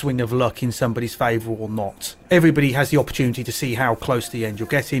wild swing of luck in somebody's favour or not. Everybody has the opportunity to see how close to the end you're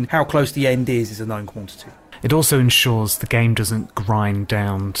getting. How close the end is a known quantity. It also ensures the game doesn't grind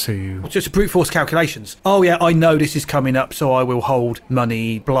down to just brute force calculations. Oh yeah, I know this is coming up, so I will hold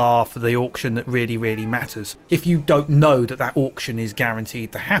money, blah, for the auction that really, really matters. If you don't know that that auction is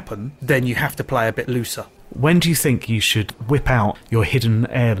guaranteed to happen, then you have to play a bit looser. When do you think you should whip out your hidden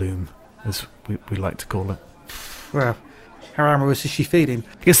heirloom, as we like to call it? Well, how amorous is she feeling?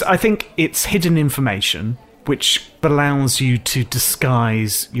 Because I think it's hidden information which allows you to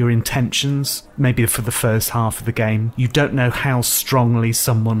disguise your intentions, maybe for the first half of the game. You don't know how strongly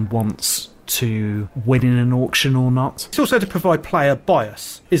someone wants to win in an auction or not. It's also to provide player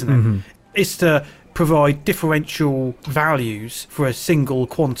bias, isn't it? Mm-hmm. It's to provide differential values for a single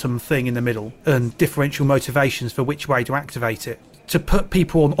quantum thing in the middle and differential motivations for which way to activate it. To put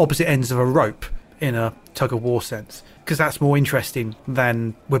people on opposite ends of a rope in a tug-of-war sense, because that's more interesting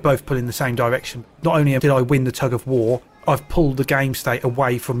than we're both pulling the same direction. Not only did I win the tug-of-war, I've pulled the game state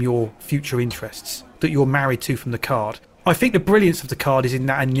away from your future interests that you're married to from the card. I think the brilliance of the card is in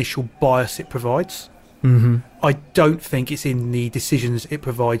that initial bias it provides. Mm-hmm. I don't think it's in the decisions it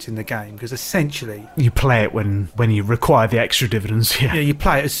provides in the game, because essentially... You play it when you require the extra dividends, yeah. Yeah, you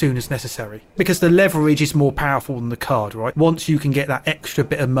play it as soon as necessary. Because the leverage is more powerful than the card, right? Once you can get that extra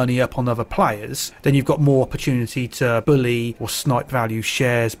bit of money up on other players, then you've got more opportunity to bully or snipe value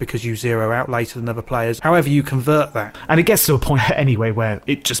shares because you zero out later than other players. However you convert that. And it gets to a point anyway where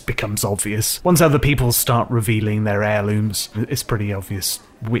it just becomes obvious. Once other people start revealing their heirlooms, it's pretty obvious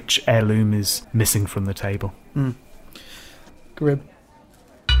which heirloom is missing from the table. Grim.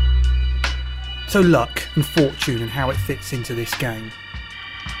 So luck and fortune and how it fits into this game.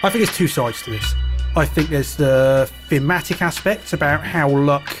 I think there's two sides to this. I think there's the thematic aspects about how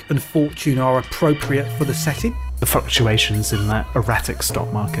luck and fortune are appropriate for the setting. The fluctuations in that erratic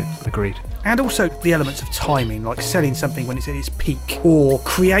stock market, agreed. And also the elements of timing, like selling something when it's at its peak, or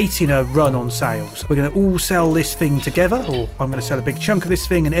creating a run on sales. We're going to all sell this thing together, or I'm going to sell a big chunk of this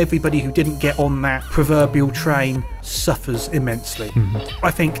thing, and everybody who didn't get on that proverbial train suffers immensely.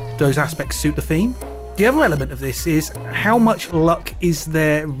 I think those aspects suit the theme. The other element of this is how much luck is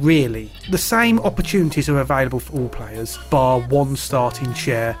there really? The same opportunities are available for all players, bar one starting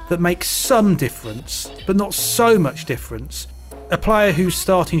share, that makes some difference, but not so much difference. A player whose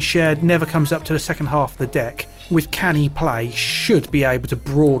starting share never comes up to the second half of the deck, with canny play, should be able to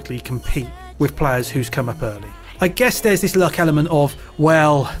broadly compete with players who's come up early. I guess there's this luck element of,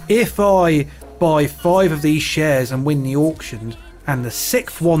 well, if I buy 5 of these shares and win the auction, and the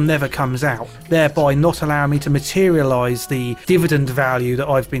 6th one never comes out, thereby not allowing me to materialise the dividend value that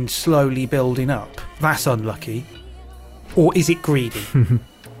I've been slowly building up. That's unlucky. Or is it greedy?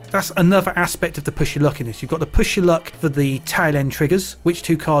 That's another aspect of the push your luck in this. You've got the push your luck for the tail end triggers, which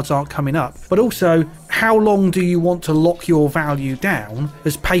 2 cards aren't coming up, but also how long do you want to lock your value down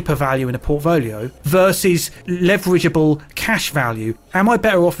as paper value in a portfolio versus leverageable cash value? Am I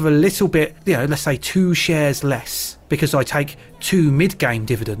better off with a little bit, let's say 2 shares less because I take 2 mid-game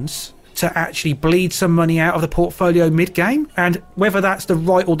dividends to actually bleed some money out of the portfolio mid-game? And whether that's the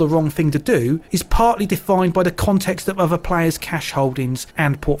right or the wrong thing to do is partly defined by the context of other players' cash holdings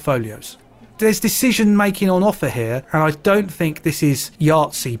and portfolios. There's decision making on offer here, and I don't think this is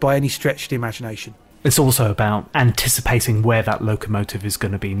Yahtzee by any stretch of the imagination. It's also about anticipating where that locomotive is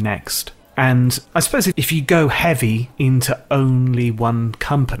going to be next. And I suppose if you go heavy into only one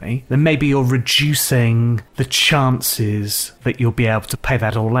company, then maybe you're reducing the chances that you'll be able to pay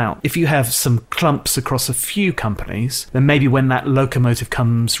that all out. If you have some clumps across a few companies, then maybe when that locomotive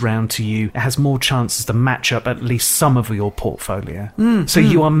comes round to you, it has more chances to match up at least some of your portfolio. So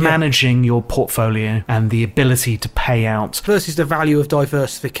you are managing your portfolio and the ability to pay out. Versus the value of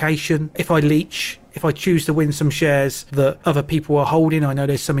diversification. If I leech, if I choose to win some shares that other people are holding, I know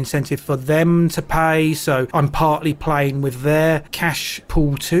there's some incentive for them to pay, so I'm partly playing with their cash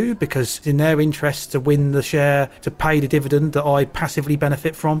pool too, because it's in their interest to win the share to pay the dividend that I passively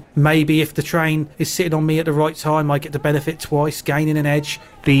benefit from. Maybe if the train is sitting on me at the right time, I get to benefit twice, gaining an edge.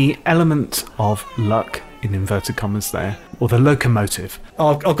 The element of luck, in inverted commas there, or the locomotive.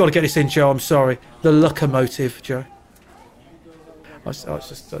 I've got to get this in, Joe, I'm sorry. The locomotive, Joe. I was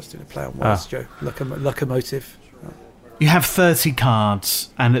doing a play on words, Joe. Locomotive. You have 30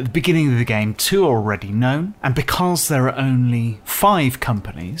 cards, and at the beginning of the game, 2 are already known, and because there are only 5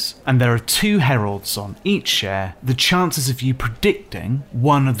 companies, and there are 2 heralds on each share, the chances of you predicting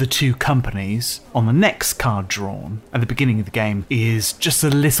one of the 2 companies on the next card drawn at the beginning of the game is just a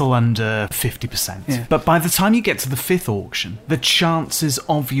little under 50%. Yeah. But by the time you get to the 5th auction, the chances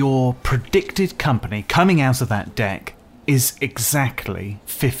of your predicted company coming out of that deck is exactly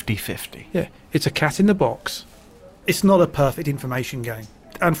 50-50. Yeah, it's a cat in the box. It's not a perfect information game.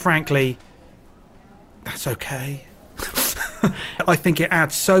 And frankly, that's okay. I think it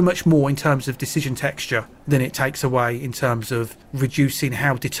adds so much more in terms of decision texture than it takes away in terms of reducing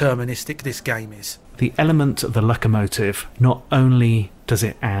how deterministic this game is. The element of the locomotive, not only does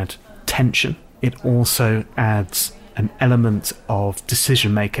it add tension, it also adds an element of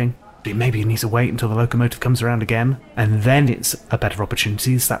decision making. Maybe you need to wait until the locomotive comes around again, and then it's a better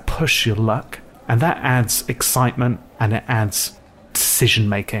opportunity. It's that push your luck, and that adds excitement, and it adds decision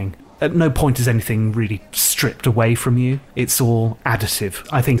making. At no point is anything really stripped away from you. It's all additive.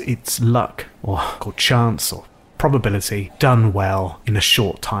 I think it's luck, or chance, or probability, done well in a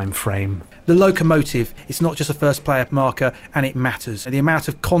short time frame. The locomotive, it's not just a first player marker, and it matters. The amount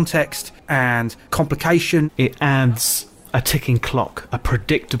of context and complication. It adds a ticking clock, a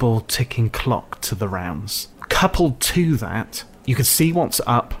predictable ticking clock to the rounds. Coupled to that, you can see what's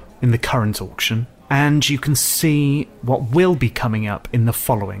up in the current auction, and you can see what will be coming up in the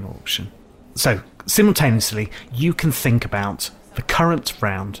following auction. So, simultaneously, you can think about the current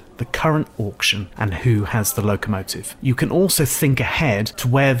round, the current auction, and who has the locomotive. You can also think ahead to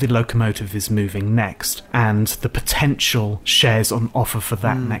where the locomotive is moving next and the potential shares on offer for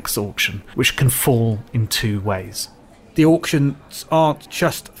that next auction, which can fall in two ways. The auctions aren't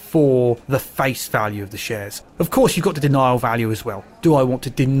just for the face value of the shares. Of course, you've got the denial value as well. Do I want to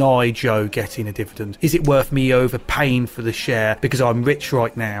deny Joe getting a dividend? Is it worth me overpaying for the share because I'm rich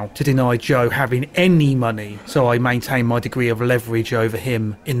right now to deny Joe having any money so I maintain my degree of leverage over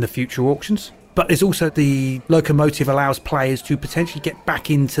him in the future auctions? But there's also the locomotive allows players to potentially get back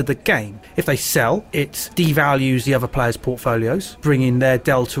into the game. If they sell, it devalues the other players' portfolios, bringing their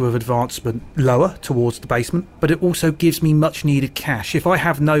delta of advancement lower towards the basement. But it also gives me much needed cash. If I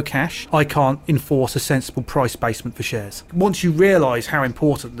have no cash, I can't enforce a sensible price basement for shares. Once you realise how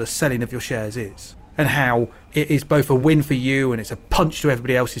important the selling of your shares is, and how it is both a win for you and it's a punch to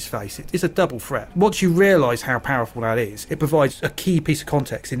everybody else's face. It is a double threat. Once you realise how powerful that is, it provides a key piece of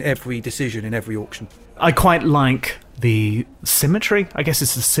context in every decision, in every auction. I quite like the symmetry, I guess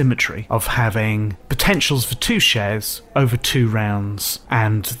it's the symmetry, of having potentials for 2 shares over 2 rounds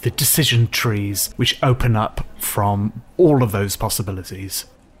and the decision trees which open up from all of those possibilities.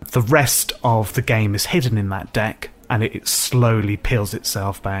 The rest of the game is hidden in that deck and it slowly peels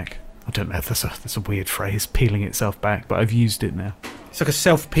itself back. I don't know if that's a weird phrase, peeling itself back, but I've used it now. It's like a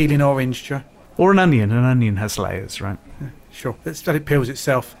self-peeling orange, Joe. Or an onion. An onion has layers, right? Yeah, sure. That's that it peels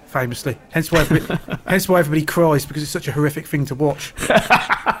itself, famously. Hence why everybody cries, because it's such a horrific thing to watch.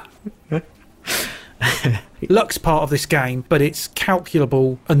 Luck's part of this game, but it's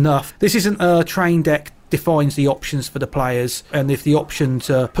calculable enough. This isn't a train deck defines the options for the players, and if the option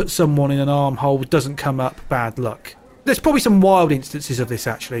to put someone in an armhole doesn't come up, bad luck. There's probably some wild instances of this,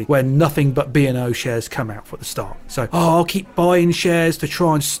 actually, where nothing but B&O shares come out for the start. So, I'll keep buying shares to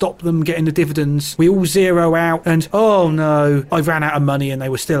try and stop them getting the dividends. We all zero out, and, oh no, I ran out of money and they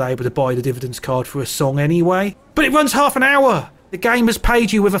were still able to buy the dividends card for a song anyway. But it runs half an hour! The game has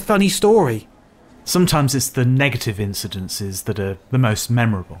paid you with a funny story. Sometimes it's the negative incidences that are the most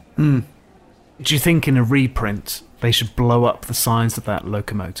memorable. Do you think in a reprint they should blow up the size of that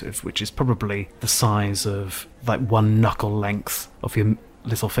locomotive, which is probably the size of like one knuckle length of your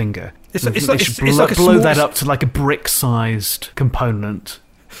little finger? It's they like should a blow small that up to like a brick-sized component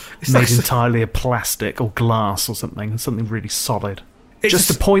made entirely of plastic or glass or something really solid.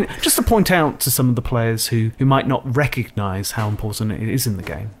 Just to point out to some of the players who might not recognise how important it is in the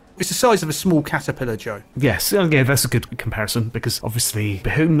game. It's the size of a small caterpillar, Joe. Yes, yeah, that's a good comparison, because obviously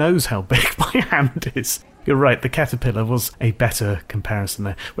who knows how big my hand is. You're right, the caterpillar was a better comparison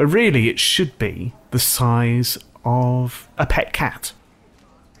there. Where really it should be the size of a pet cat.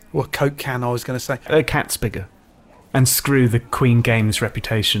 Or a Coke can, I was going to say. A cat's bigger. And screw the Queen Games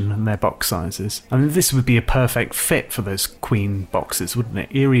reputation and their box sizes. I mean, this would be a perfect fit for those Queen boxes, wouldn't it?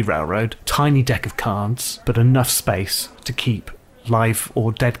 Erie Railroad, tiny deck of cards, but enough space to keep live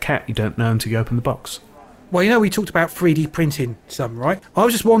or dead cat you don't know until you open the box. Well, we talked about 3D printing some, right? I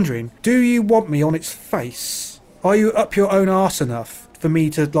was just wondering, do you want me on its face? Are you up your own arse enough for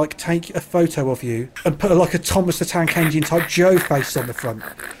me to, take a photo of you and put, a Thomas the Tank Engine type Joe face on the front?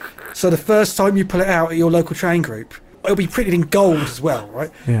 So the first time you pull it out at your local train group, it'll be printed in gold as well,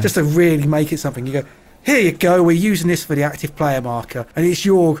 right? Yeah. Just to really make it something. You go, here you go, we're using this for the active player marker, and it's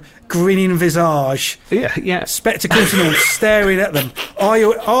your grinning visage, spectacles and all, staring at them. Are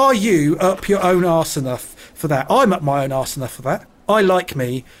you up your own arse enough for that? I'm up my own arse enough for that. I like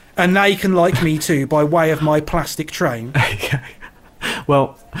me, and they can like me too by way of my plastic train.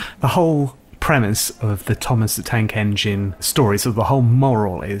 Well, the whole premise of the Thomas the Tank Engine story, so the whole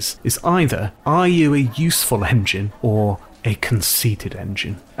moral is either, are you a useful engine or a conceited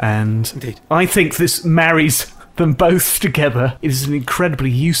engine? And indeed, I think this marries them both together. It is an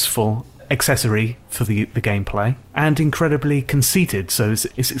incredibly useful accessory for the gameplay and incredibly conceited, so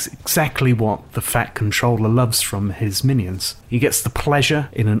it's exactly what the Fat Controller loves from his minions. He gets the pleasure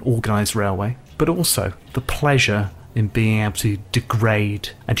in an organised railway, but also the pleasure in being able to degrade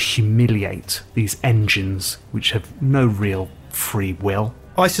and humiliate these engines which have no real free will.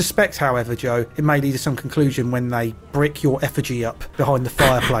 I suspect, however, Joe, it may lead to some conclusion when they brick your effigy up behind the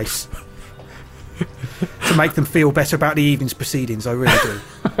fireplace to make them feel better about the evening's proceedings. I really do.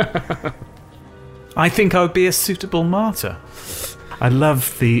 I think I would be a suitable martyr. I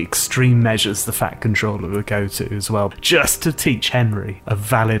love the extreme measures the Fat Controller would go to as well, just to teach Henry a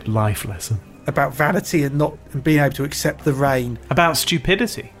valid life lesson. About vanity and being able to accept the rain. About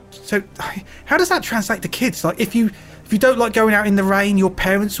stupidity. So, how does that translate to kids? If you don't like going out in the rain, your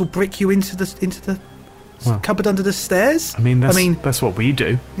parents will brick you into the cupboard under the stairs? I mean, that's what we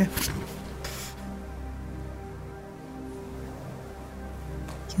do. Yeah.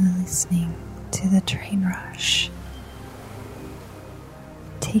 listening to the train rush.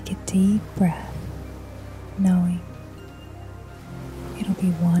 Take a deep breath, knowing it'll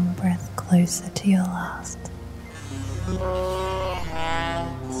be one breath closer to your last.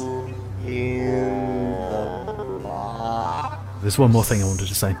 There's one more thing I wanted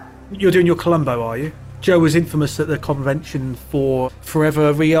to say. You're doing your Columbo, are you? Joe was infamous at the convention for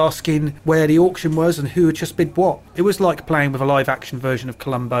forever re-asking where the auction was and who had just bid what. It was like playing with a live-action version of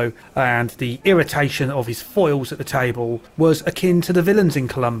Columbo, and the irritation of his foils at the table was akin to the villains in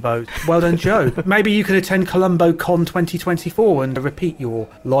Columbo. Well done, Joe. Maybe you could attend Columbo Con 2024 and repeat your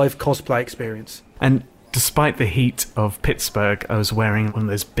live cosplay experience. And despite the heat of Pittsburgh, I was wearing one of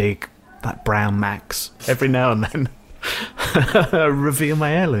those big, like, brown Macs every now and then. Reveal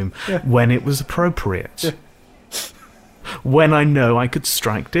my heirloom when it was appropriate. Yeah. When I know I could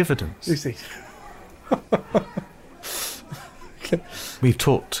strike dividends. You see. We've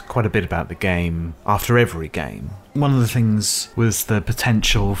talked quite a bit about the game after every game. One of the things was the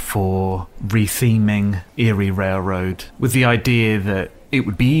potential for retheming Erie Railroad, with the idea that it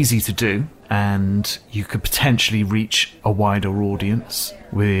would be easy to do and you could potentially reach a wider audience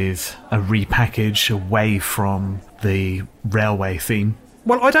with a repackage away from the railway theme.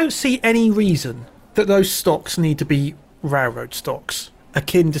 Well, I don't see any reason that those stocks need to be railroad stocks,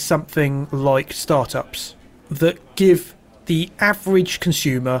 akin to something like startups, that give the average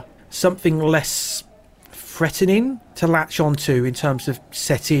consumer something less threatening to latch onto in terms of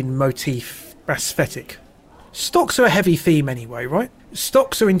setting, motif, aesthetic. Stocks are a heavy theme anyway, right?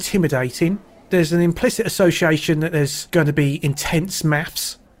 Stocks are intimidating. There's an implicit association that there's going to be intense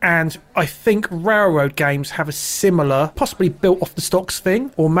maths. And I think railroad games have a similar, possibly built off the stocks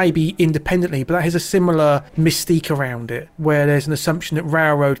thing, or maybe independently, but that has a similar mystique around it, where there's an assumption that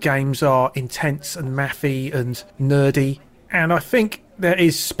railroad games are intense and mathy and nerdy. And I think there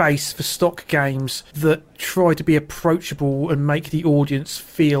is space for stock games that try to be approachable and make the audience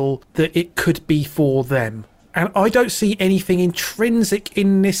feel that it could be for them. And I don't see anything intrinsic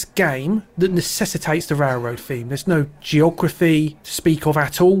in this game that necessitates the railroad theme. There's no geography to speak of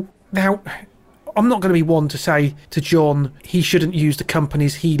at all. Now, I'm not going to be one to say to John he shouldn't use the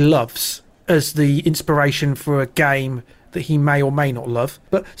companies he loves as the inspiration for a game that he may or may not love,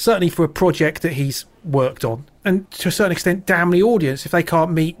 but certainly for a project that he's worked on. And to a certain extent, damn the audience. If they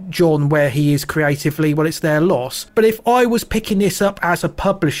can't meet John where he is creatively, well, it's their loss. But if I was picking this up as a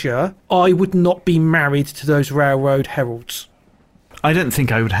publisher, I would not be married to those railroad heralds. I don't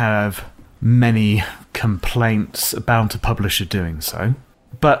think I would have many complaints about a publisher doing so.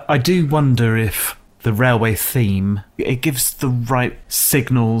 But I do wonder if the railway theme, it gives the right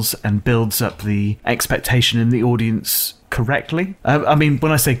signals and builds up the expectation in the audience correctly. I mean,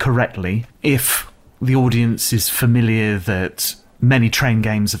 when I say correctly, if the audience is familiar that many train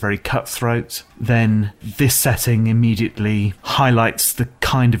games are very cutthroat, then this setting immediately highlights the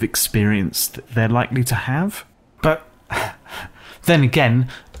kind of experience that they're likely to have. But then again,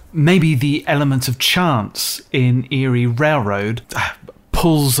 maybe the element of chance in Erie Railroad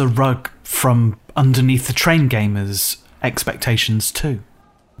pulls a rug from underneath the train gamers' expectations too.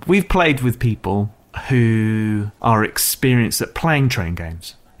 We've played with people who are experienced at playing train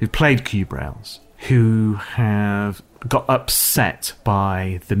games, who've played cube rails, who have got upset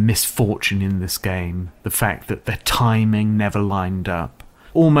by the misfortune in this game, the fact that their timing never lined up,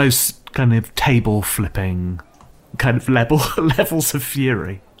 almost kind of table flipping kind of levels of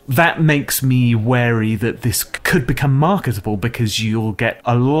fury. That makes me wary that this could become marketable because you'll get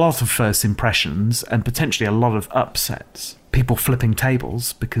a lot of first impressions and potentially a lot of upsets. People flipping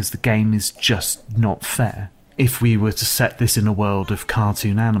tables because the game is just not fair. If we were to set this in a world of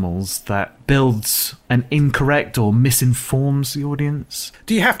cartoon animals that builds an incorrect or misinforms the audience.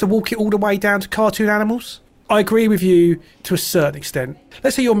 Do you have to walk it all the way down to cartoon animals? I agree with you to a certain extent.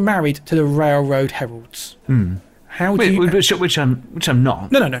 Let's say you're married to the railroad heralds. How do you... Which I'm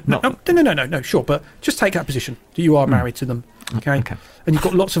not. No, sure, but just take that position that you are married to them, okay? And you've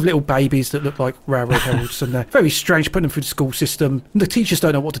got lots of little babies that look like railroad heralds, and they're very strange, putting them through the school system. The teachers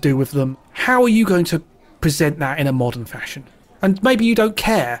don't know what to do with them. How are you going to present that in a modern fashion? And maybe you don't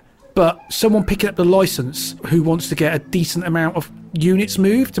care, but someone picking up the license who wants to get a decent amount of units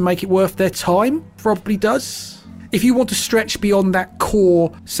moved to make it worth their time probably does. If you want to stretch beyond that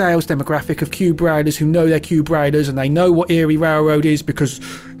core sales demographic of cube railers who know they're cube railers and they know what Erie Railroad is because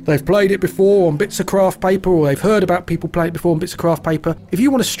they've played it before on bits of craft paper or they've heard about people playing it before on bits of craft paper, if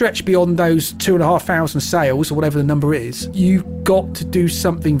you want to stretch beyond those 2,500 sales or whatever the number is, you've got to do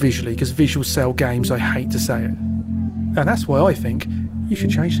something visually, because visuals sell games, I hate to say it. And that's why I think you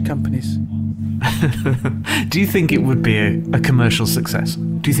should change the companies. Do you think it would be a commercial success?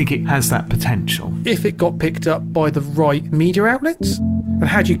 Do you think it has that potential? If it got picked up by the right media outlets? And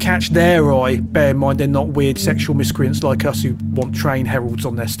how do you catch their eye? Bear in mind they're not weird sexual miscreants like us who want train heralds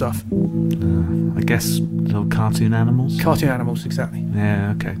on their stuff. I guess little cartoon animals? Cartoon animals, exactly.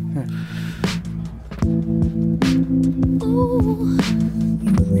 Yeah, okay. Yeah. Oh,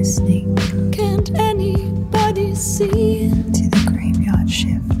 you're listening. Can't anybody see to the graveyard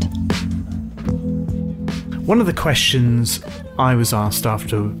shift? One of the questions I was asked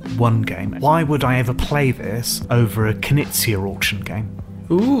after one game, why would I ever play this over a Knizia auction game?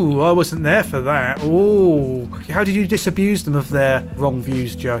 Ooh, I wasn't there for that. Ooh. How did you disabuse them of their wrong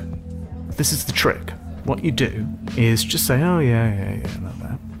views, Joe? This is the trick. What you do is just say, oh yeah, like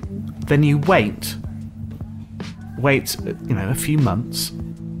that. Then you wait, a few months,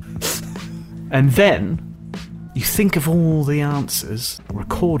 and then you think of all the answers,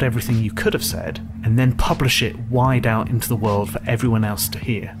 record everything you could have said, and then publish it wide out into the world for everyone else to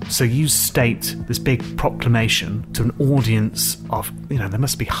hear. So you state this big proclamation to an audience of, there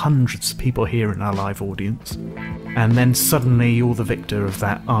must be hundreds of people here in our live audience. And then suddenly you're the victor of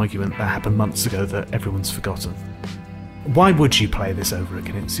that argument that happened months ago that everyone's forgotten. Why would you play this over a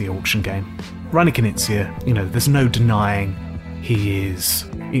Knizia auction game? Rani Knizia, there's no denying he's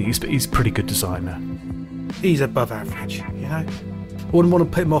a pretty good designer. He's above average, I wouldn't want to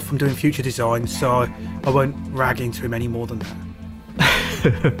put him off from doing future designs, so I won't rag into him any more than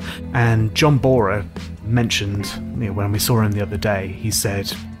that. And John Borer mentioned, when we saw him the other day, he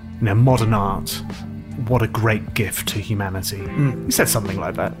said, modern art, what a great gift to humanity. He said something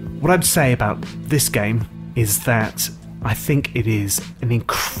like that. What I'd say about this game is that I think it is an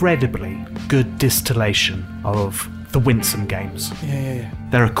incredibly good distillation of the Winsome Games. Yeah.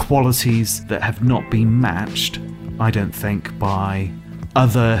 There are qualities that have not been matched, I don't think, by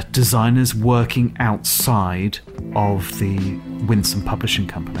other designers working outside of the Winsome Publishing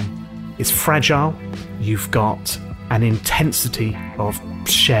Company. It's fragile. You've got an intensity of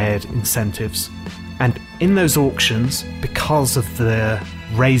shared incentives. And in those auctions, because of the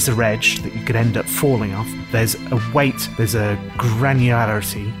razor edge that you could end up falling off, there's a weight, there's a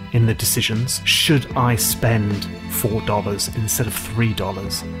granularity in the decisions. Should I spend $4 instead of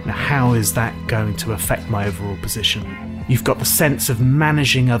 $3? Now, how is that going to affect my overall position? You've got the sense of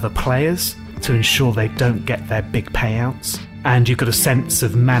managing other players to ensure they don't get their big payouts, and you've got a sense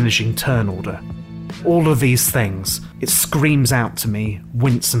of managing turn order. All of these things, it screams out to me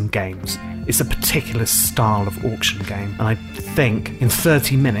Winsome Games. It's a particular style of auction game, and I think in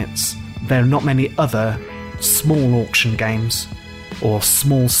 30 minutes there are not many other small auction games or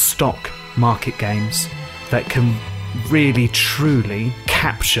small stock market games that can really truly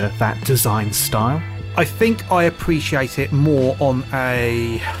capture that design style. I think I appreciate it more on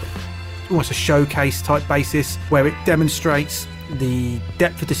almost a showcase type basis, where it demonstrates the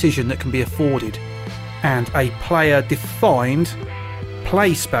depth of decision that can be afforded and a player defined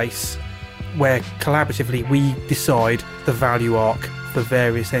play space where collaboratively we decide the value arc for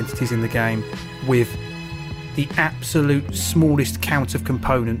various entities in the game with the absolute smallest count of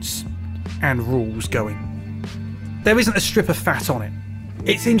components and rules going. There isn't a strip of fat on it.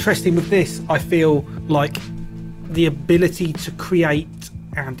 It's interesting with this, I feel like the ability to create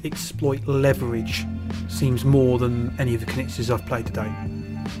and exploit leverage seems more than any of the Knizias I've played to date.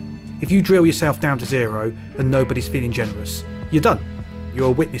 If you drill yourself down to zero and nobody's feeling generous, you're done. You're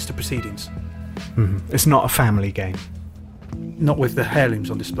a witness to proceedings. It's not a family game. Not with the heirlooms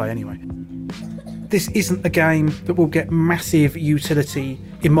on display anyway. This isn't a game that will get massive utility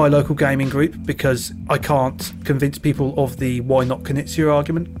in my local gaming group because I can't convince people of the why not Knizia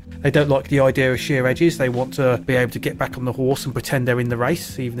argument. They don't like the idea of sheer edges. They want to be able to get back on the horse and pretend they're in the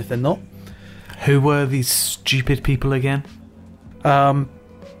race, even if they're not. Who were these stupid people again?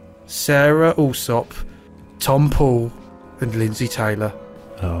 Sarah Alsop, Tom Paul, and Lindsay Taylor.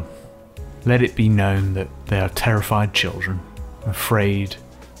 Oh. Let it be known that they are terrified children, afraid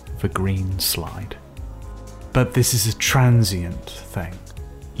of a green slide. But this is a transient thing.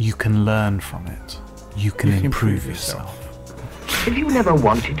 You can learn from it. You can improve yourself. Have you never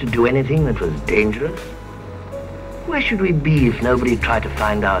wanted to do anything that was dangerous? Where should we be if nobody tried to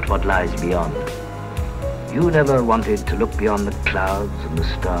find out what lies beyond? You never wanted to look beyond the clouds and the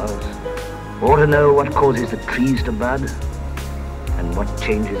stars, or to know what causes the trees to bud, and what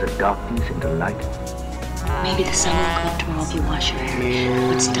changes the darkness into light? Maybe the sun will come up tomorrow if you wash your hair.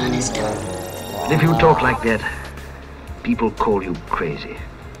 What's done is done. And if you talk like that, people call you crazy.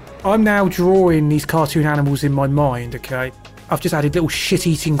 I'm now drawing these cartoon animals in my mind, okay? I've just added little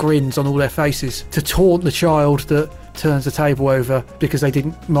shit-eating grins on all their faces to taunt the child that turns the table over because they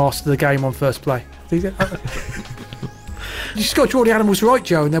didn't master the game on first play. You just got to draw the animals right,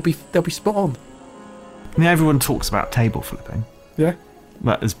 Joe, and they'll be spot on. Now, everyone talks about table flipping. Yeah.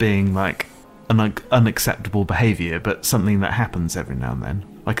 That as being like an unacceptable behaviour, but something that happens every now and then,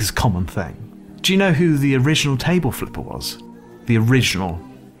 like as a common thing. Do you know who the original table flipper was? The original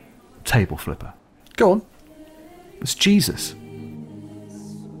table flipper. Go on. It's Jesus.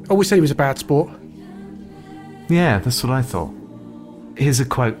 Always said he was a bad sport. Yeah, that's what I thought. Here's a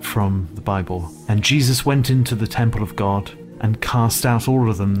quote from the Bible. "And Jesus went into the temple of God and cast out all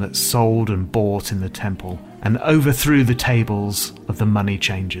of them that sold and bought in the temple, and overthrew the tables of the money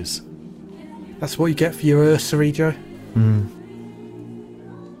changers." That's what you get for your usury, Joe. "And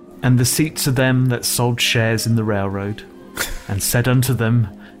the seats of them that sold shares in the railroad, and said unto them,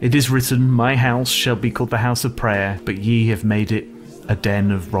 It is written, My house shall be called the house of prayer, but ye have made it a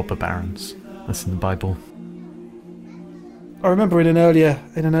den of robber barons." That's in the Bible. I remember in an earlier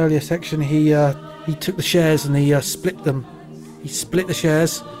section, he took the shares and he split them. He split the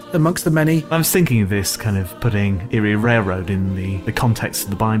shares amongst the many. I was thinking of this, kind of putting Erie Railroad in the context of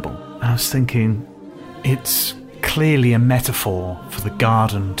the Bible. I was thinking, it's clearly a metaphor for the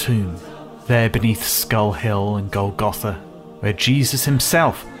garden tomb, there beneath Skull Hill and Golgotha, where Jesus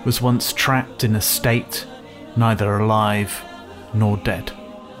himself was once trapped in a state neither alive nor dead.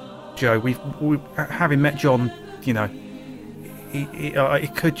 Joe, we having met John, you know,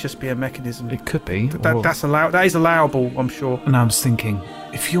 it could just be a mechanism. It could be. That is allowable, I'm sure. And I was thinking,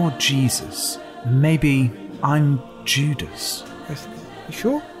 if you're Jesus, maybe I'm Judas. You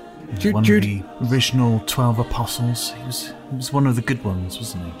sure? One of the original 12 apostles. He was one of the good ones,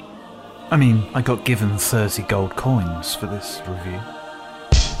 wasn't he? I mean, I got given 30 gold coins for this review.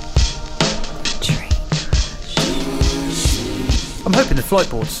 I'm hoping the flight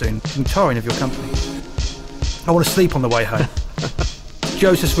board's soon. I'm tiring of your company. I want to sleep on the way home.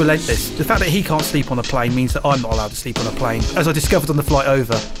 Joe's just relentless. The fact that he can't sleep on a plane means that I'm not allowed to sleep on a plane, as I discovered on the flight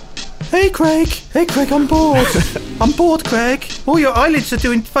over. Hey Craig, I'm bored. I'm bored, Craig. All your eyelids are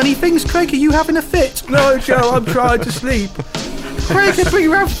doing funny things, Craig. Are you having a fit? No, Joe, I'm trying to sleep. Craig, I bring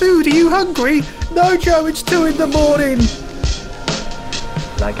you out food. Are you hungry? No, Joe, it's 2 a.m.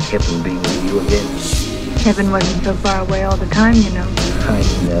 Like heaven being with you again. Heaven wasn't so far away all the time, you know. I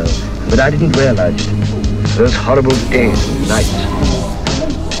know, but I didn't realize it. Those horrible days and nights.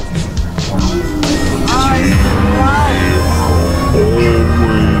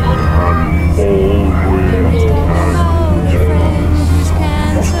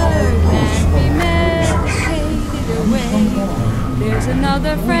 There's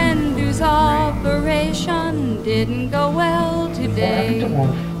another friend whose operation didn't go well today.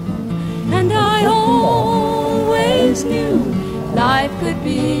 And I always knew life could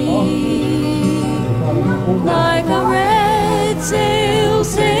be like a red sail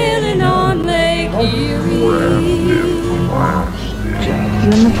sailing on Lake Erie. You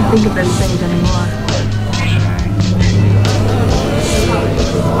don't have to think of those things anymore.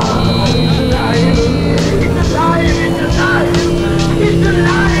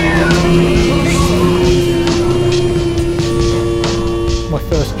 My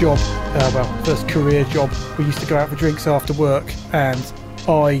first job, first career job, we used to go out for drinks after work, and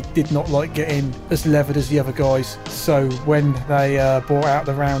I did not like getting as levered as the other guys, so when they brought out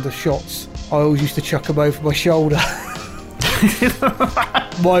the round of shots, I always used to chuck them over my shoulder.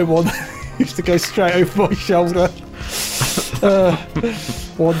 My one used to go straight over my shoulder.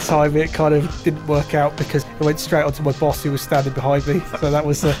 One time it kind of didn't work out because it went straight onto my boss who was standing behind me, so that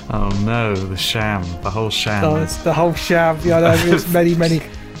was the... Oh no, the sham, the whole sham. Oh, it's the whole sham. Yeah, I know, it was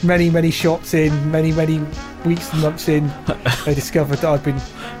many shots in, many weeks and months in. They discovered that I'd been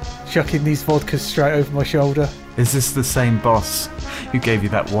chucking these vodkas straight over my shoulder. Is this the same boss who gave you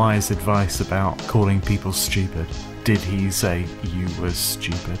that wise advice about calling people stupid? Did he say you were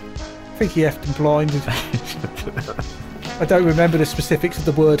stupid? I think he effed and blinded. I don't remember the specifics of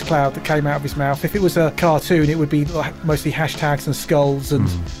the word cloud that came out of his mouth. If it was a cartoon, it would be like mostly hashtags and skulls and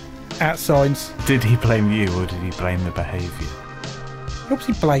 @ signs. Did he blame you, or did he blame the behaviour? He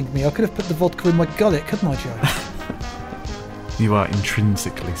obviously blamed me. I could have put the vodka in my gullet, couldn't I, Joe? You are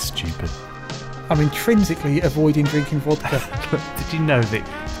intrinsically stupid. I'm intrinsically avoiding drinking vodka. Did you know that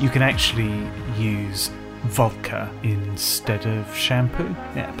you can actually use vodka instead of shampoo?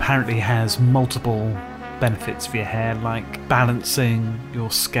 It apparently has multiple benefits for your hair, like balancing your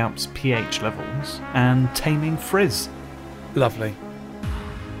scalp's pH levels and taming frizz. Lovely.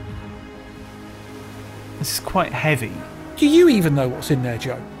 This is quite heavy. Do you even know what's in there,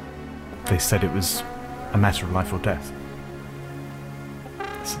 Joe? They said it was a matter of life or death.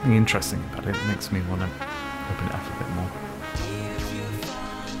 There's something interesting about it that makes me want to open it up a bit more.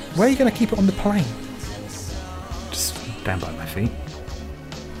 Where are you going to keep it on the plane? Just down by my feet,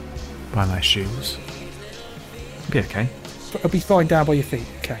 by my shoes. Be okay. It'll be fine down by your feet.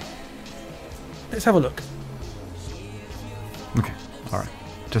 Okay. Let's have a look. Okay, alright.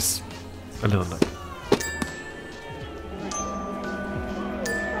 Just a little look.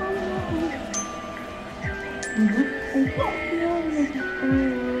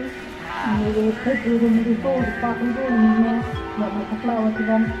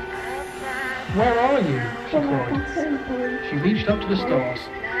 Where are you? She cried. She reached up to the stars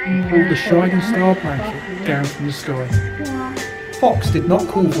and pulled the shining star blanket down from the sky. Fox did not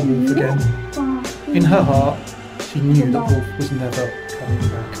call for Wolf again. In her heart, she knew that Wolf was never coming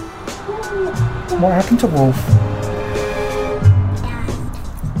back. What happened to Wolf?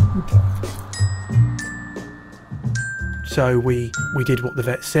 So we did what the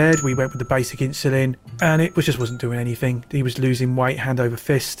vet said. We went with the basic insulin, and it just wasn't doing anything. He was losing weight hand over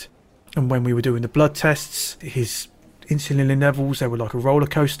fist. And when we were doing the blood tests, his insulin levels, they were like a roller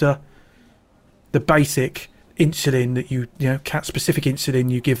coaster. The basic insulin that you know, cat-specific insulin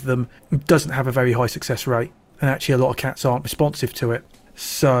you give them doesn't have a very high success rate. And actually a lot of cats aren't responsive to it.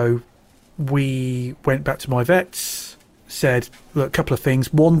 So we went back to my vets, said, look, a couple of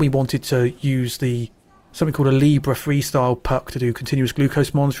things. One, we wanted to use something called a Libra freestyle puck to do continuous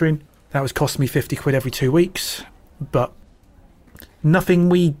glucose monitoring. That was costing me 50 quid every 2 weeks. But nothing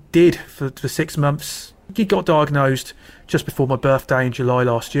we did for 6 months. He got diagnosed just before my birthday in July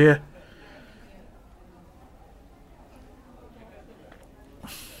last year.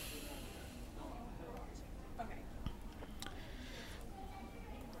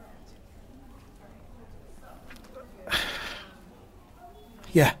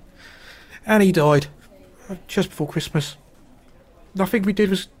 Yeah, and he died just before Christmas. Nothing we did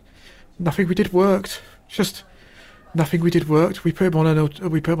worked. Just nothing we did worked. We put him on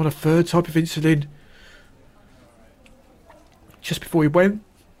a third type of insulin just before he went.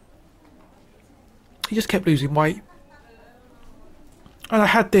 He just kept losing weight, and I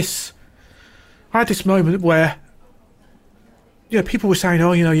had this moment where, people were saying,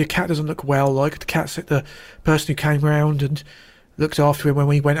 oh, your cat doesn't look well. Like the person who came round and looked after him when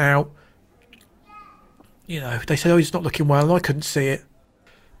we went out. They said, oh, he's not looking well, and I couldn't see it.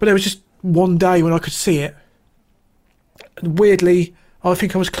 But there was just one day when I could see it. And weirdly, I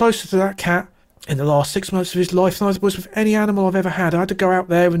think I was closer to that cat in the last 6 months of his life than I was with any animal I've ever had. I had to go out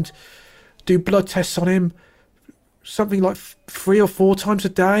there and do blood tests on him, something like 3 or 4 times a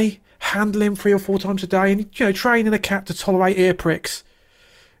day, handle him 3 or 4 times a day, and training a cat to tolerate ear pricks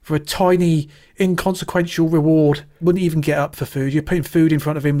for a tiny, inconsequential reward. Wouldn't even get up for food. You're putting food in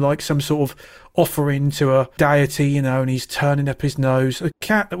front of him like some sort of offering to a deity, and he's turning up his nose. A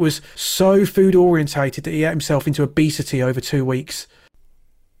cat that was so food orientated that he ate himself into obesity over 2 weeks.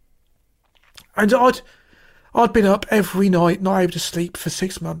 And I'd been up every night, not able to sleep for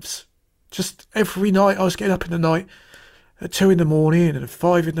 6 months. Just every night I was getting up in the night at 2 in the morning and at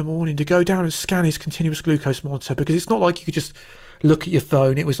 5 in the morning to go down and scan his continuous glucose monitor, because it's not like you could just look at your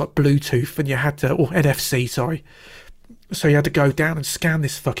phone. It was like Bluetooth, and you had to, or NFC, sorry. So you had to go down and scan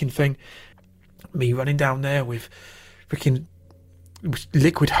this fucking thing. Me running down there with freaking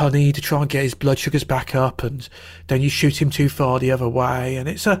liquid honey to try and get his blood sugars back up, and then you shoot him too far the other way, and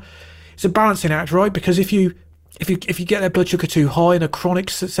it's a balancing act, right? Because if you get their blood sugar too high in a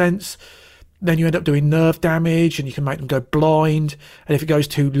chronic sense, then you end up doing nerve damage, and you can make them go blind. And if it goes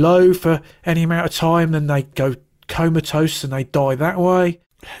too low for any amount of time, then they go comatose and they die that way.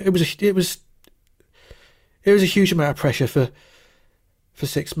 It was a huge amount of pressure for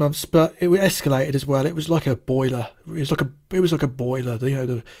 6 months, but it escalated as well. It was like a boiler. It was like a boiler.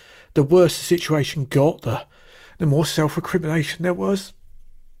 The worse the situation got, the more self-recrimination there was.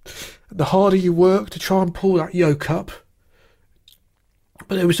 The harder you work to try and pull that yoke up.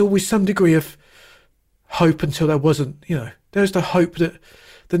 But there was always some degree of hope until there wasn't. There's the hope that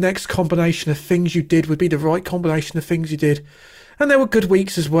the next combination of things you did would be the right combination of things you did. And there were good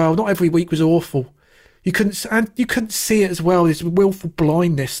weeks as well. Not every week was awful. You couldn't see it as well. This willful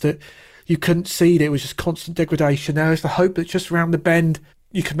blindness that you couldn't see that it was just constant degradation. Now there's the hope that just around the bend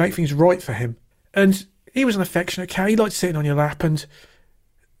you can make things right for him. And he was an affectionate cat. He liked sitting on your lap, and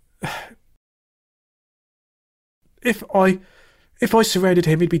if I surrendered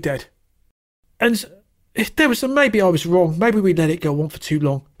him, he'd be dead. And if there was maybe I was wrong. Maybe we let it go on for too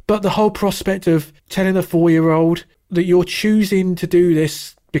long. But the whole prospect of telling a 4-year-old that you're choosing to do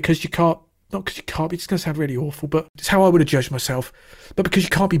this because you can't, not because you can't, it's going to sound really awful, but it's how I would have judged myself. But because you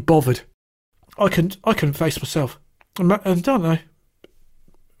can't be bothered, I couldn't face myself. And I don't know.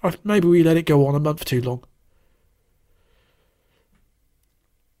 Maybe we let it go on a month too long.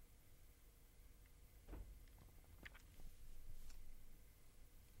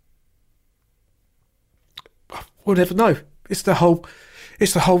 We'll never know. It's the whole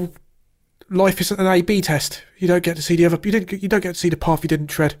life isn't an A/B test. You don't get to see you don't get to see the path you didn't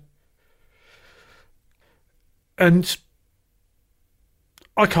tread. And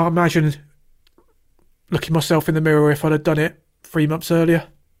I can't imagine looking myself in the mirror if I'd have done it 3 months earlier.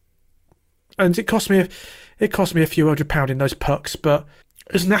 And it cost me a few £100 in those pucks, but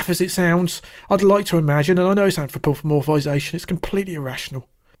as naff as it sounds, I'd like to imagine, and I know it's anthropomorphisation, it's completely irrational,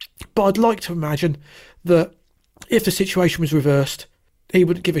 but I'd like to imagine that if the situation was reversed, he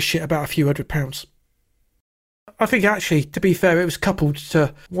wouldn't give a shit about a few £100. I think actually, to be fair, it was coupled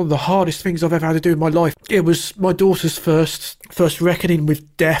to one of the hardest things I've ever had to do in my life. It was my daughter's first reckoning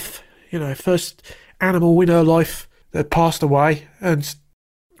with death, first animal in her life that passed away, and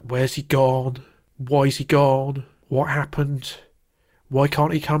where's he gone? Why is he gone? What happened? Why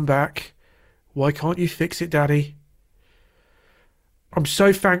can't he come back? Why can't you fix it, Daddy? I'm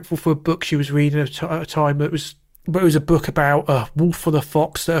so thankful for a book she was reading at a time that was... But it was a book about a wolf and a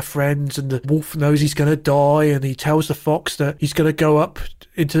fox that are friends, and the wolf knows he's going to die, and he tells the fox that he's going to go up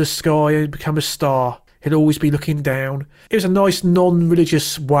into the sky and become a star. He'll always be looking down. It was a nice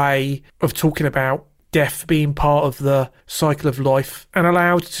non-religious way of talking about death being part of the cycle of life, and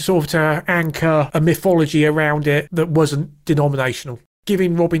allowed to anchor a mythology around it that wasn't denominational,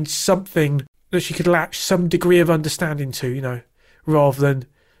 giving Robin something that she could latch some degree of understanding to, rather than,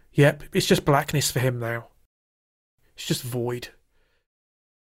 yep, it's just blackness for him now. It's just void.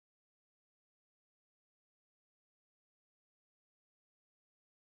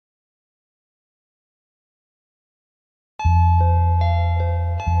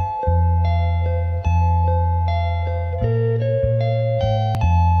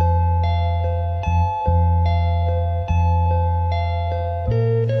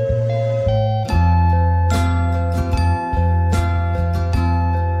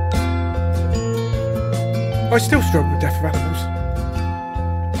 I still struggle with death of animals.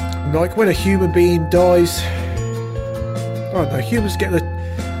 Like when a human being dies, I don't know, humans get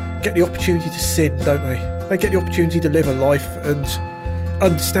the opportunity to sin, don't they? They get the opportunity to live a life and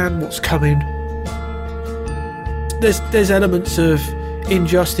understand what's coming. There's elements of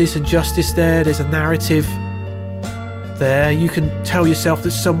injustice and justice there. There's a narrative there. You can tell yourself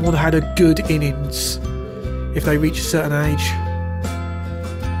that someone had a good innings if they reach a certain age.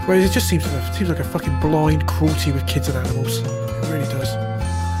 Whereas it just seems like a fucking blind cruelty with kids and animals. It really does.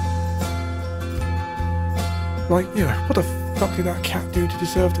 Like, what the fuck did that cat do to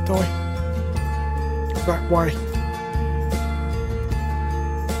deserve to die? That way.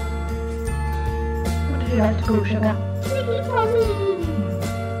 What did you like to call Sugar?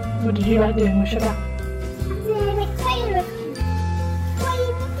 What did you like doing with Sugar?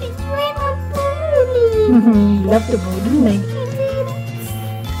 He loved the ball, didn't he?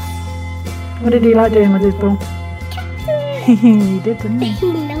 What did he like doing with his ball? He did, didn't he? He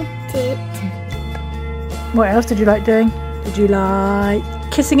loved it. What else did you like doing? Did you like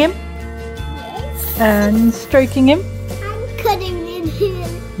kissing him? Yes. And stroking him? And cuddling him.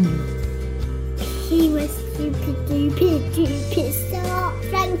 He was super duper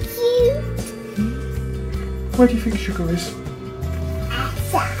soft and cute. Where do you think Sugar is?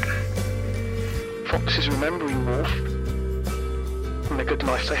 Fox is remembering Wolf and the good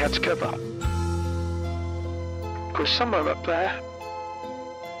life they had together. Because somewhere up there,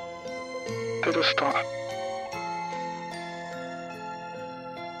 there's a star.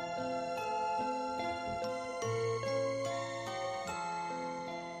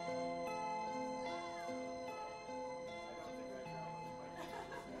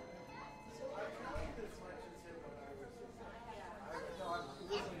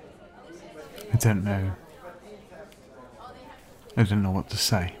 I don't know. I don't know what to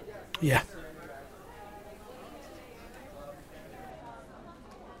say. Yeah.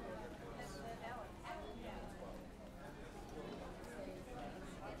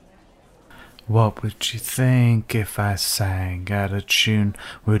 What would you think if I sang out a tune?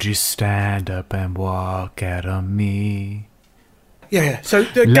 Would you stand up and walk out on me? Yeah. So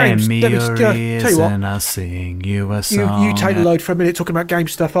the Lend games. me Let me your tell ears you what. and I'll sing you a song. You take the load for a minute talking about game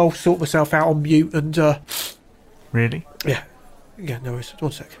stuff. I'll sort myself out on mute and. Really? Yeah. Yeah. No worries.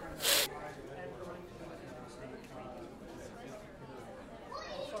 1 sec.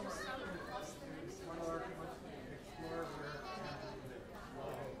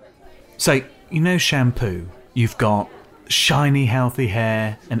 So, shampoo? You've got shiny, healthy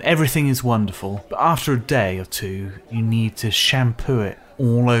hair and everything is wonderful, but after a day or two, you need to shampoo it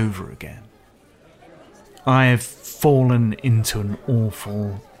all over again. I have fallen into an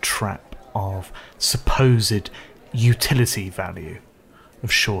awful trap of supposed utility value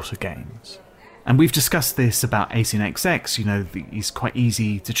of shorter games. And we've discussed this about 18XX, you know, it's quite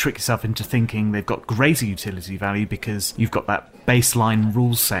easy to trick yourself into thinking they've got greater utility value because you've got that baseline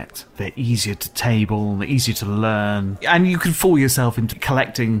rule set. They're easier to table, they're easier to learn, and you can fool yourself into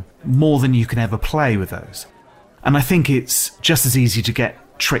collecting more than you can ever play with those. And I think it's just as easy to get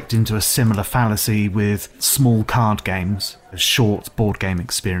tricked into a similar fallacy with small card games, short board game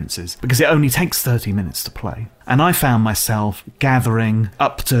experiences, because it only takes 30 minutes to play. And I found myself gathering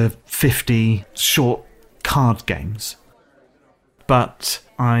up to 50 short card games. But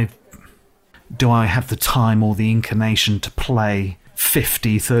do I have the time or the inclination to play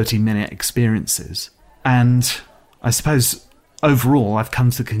 50 30-minute experiences? And I suppose overall I've come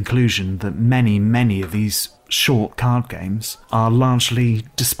to the conclusion that many of these short card games are largely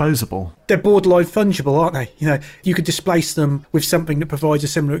disposable. They're borderline fungible, aren't they? You know, you could displace them with something that provides a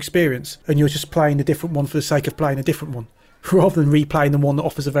similar experience, and you're just playing a different one for the sake of playing a different one, rather than replaying the one that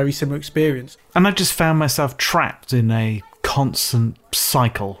offers a very similar experience. And I just found myself trapped in a constant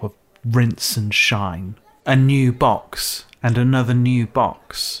cycle of rinse and shine. A new box and another new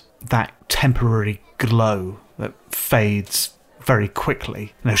box. That temporary glow that fades very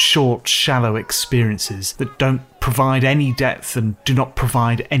quickly. You know, short, shallow experiences that don't provide any depth and do not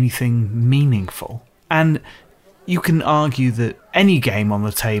provide anything meaningful. And you can argue that any game on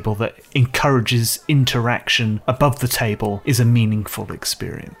the table that encourages interaction above the table is a meaningful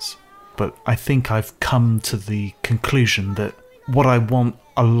experience. But I think I've come to the conclusion that what I want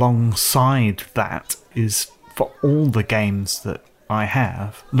alongside that is for all the games that I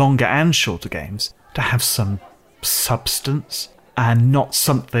have, longer and shorter games, to have some substance and not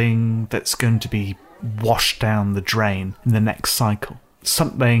something that's going to be washed down the drain in the next cycle.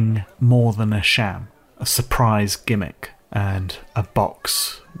 Something more than a sham, a surprise gimmick, and a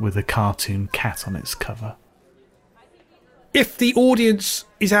box with a cartoon cat on its cover. If the audience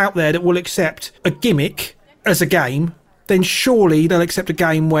is out there that will accept a gimmick as a game, then surely they'll accept a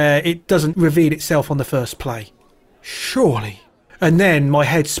game where it doesn't reveal itself on the first play. Surely. And then my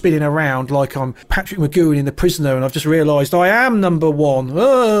head's spinning around like I'm Patrick McGowan in The Prisoner, and I've just realised I am number one.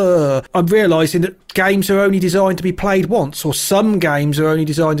 I'm realising that games are only designed to be played once, or some games are only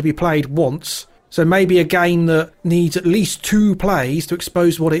designed to be played once. So maybe a game that needs at least 2 plays to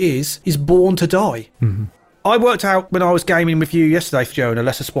expose what it is born to die. Mm-hmm. I worked out when I was gaming with you yesterday, Joe, in a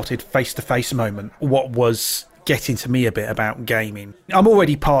lesser spotted face-to-face moment, what was getting to me a bit about gaming. I'm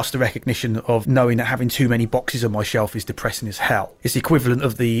already past the recognition of knowing that having too many boxes on my shelf is depressing as hell. It's the equivalent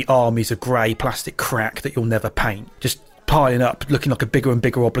of the armies of grey plastic crack that you'll never paint. Just piling up, looking like a bigger and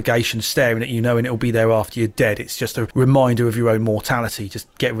bigger obligation, staring at you, knowing it'll be there after you're dead. It's just a reminder of your own mortality. Just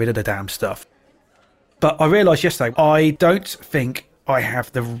get rid of the damn stuff. But I realised yesterday, I don't think I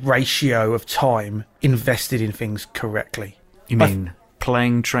have the ratio of time invested in things correctly. You mean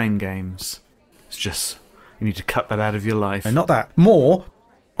playing train games? It's just, you need to cut that out of your life. And not that. More,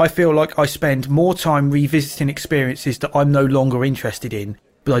 I feel like I spend more time revisiting experiences that I'm no longer interested in,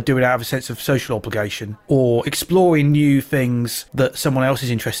 but I do it out of a sense of social obligation, or exploring new things that someone else is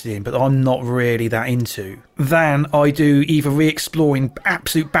interested in but I'm not really that into, than I do either re-exploring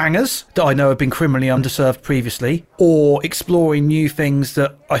absolute bangers that I know have been criminally underserved previously, or exploring new things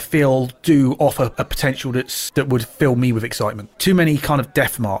that I feel do offer a potential that would fill me with excitement. Too many kind of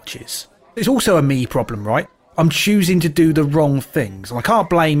death marches. It's also a me problem, right? I'm choosing to do the wrong things, and I can't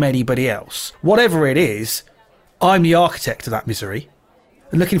blame anybody else. Whatever it is, I'm the architect of that misery.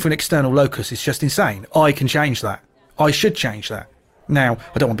 And looking for an external locus is just insane. I can change that. I should change that. Now,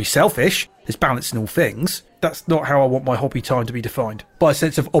 I don't want to be selfish. There's balance in all things. That's not how I want my hobby time to be defined. By a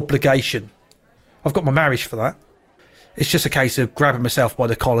sense of obligation. I've got my marriage for that. It's just a case of grabbing myself by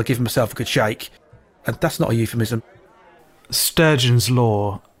the collar, giving myself a good shake. And that's not a euphemism. Sturgeon's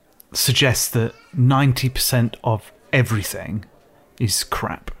law suggests that 90% of everything is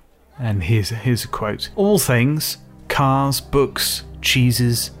crap. And here's a quote. All things, cars, books,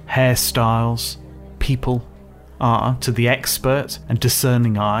 cheeses, hairstyles, people, are, to the expert and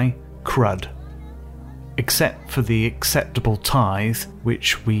discerning eye, crud. Except for the acceptable tithe,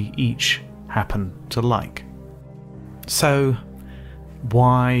 which we each happen to like. So,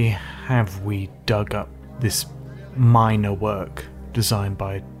 why have we dug up this minor work designed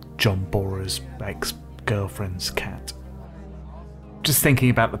by John Borer's ex-girlfriend's cat? Just thinking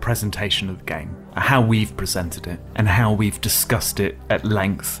about the presentation of the game, how we've presented it, and how we've discussed it at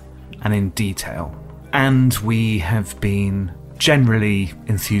length and in detail. And we have been generally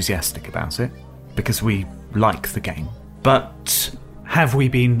enthusiastic about it, because we like the game. But have we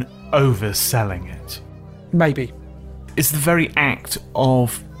been overselling it? Maybe. It's the very act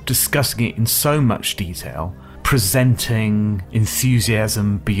of discussing it in so much detail, presenting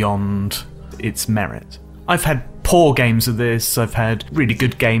enthusiasm beyond its merit. I've had poor games of this, I've had really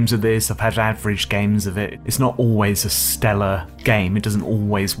good games of this, I've had average games of it. It's not always a stellar game, it doesn't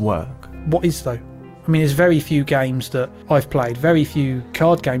always work. What is though? I mean, there's very few games that I've played, very few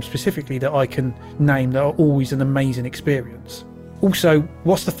card games specifically that I can name that are always an amazing experience. Also,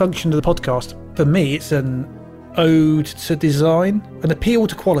 what's the function of the podcast? For me, it's an ode to design, an appeal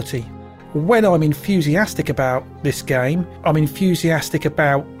to quality. When I'm enthusiastic about this game, I'm enthusiastic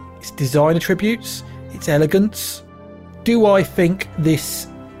about its design attributes, its elegance. Do I think this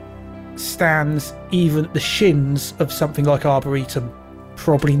stands even at the shins of something like Arboretum?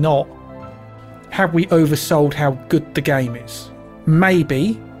 Probably not. Have we oversold how good the game is?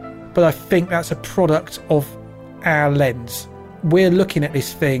 Maybe, but I think that's a product of our lens. We're looking at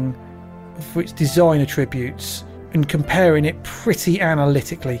this thing for its design attributes and comparing it pretty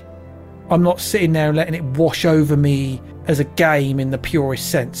analytically. I'm not sitting there and letting it wash over me as a game in the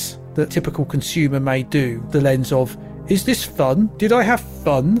purest sense that a typical consumer may do. The lens of, is this fun? Did I have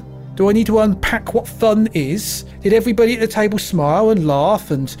fun? Do I need to unpack what fun is? Did everybody at the table smile and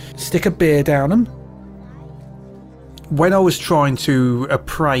laugh and stick a beer down them? When I was trying to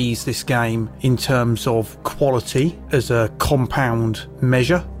appraise this game in terms of quality as a compound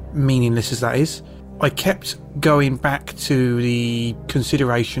measure, meaningless as that is, I kept going back to the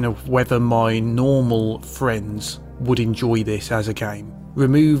consideration of whether my normal friends would enjoy this as a game.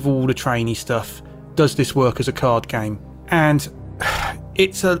 Remove all the trainee stuff. Does this work as a card game? And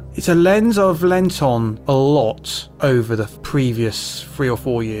it's a lens I've lent on a lot over the previous 3 or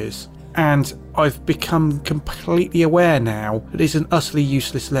 4 years. And I've become completely aware now that it's an utterly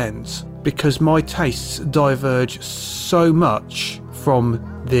useless lens because my tastes diverge so much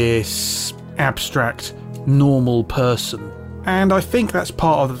from this abstract normal person. And I think that's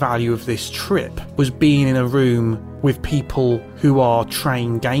part of the value of this trip, was being in a room with people who are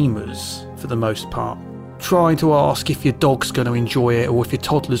trained gamers for the most part. Trying to ask if your dog's going to enjoy it or if your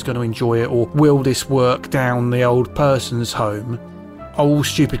toddler's going to enjoy it or will this work down the old person's home are all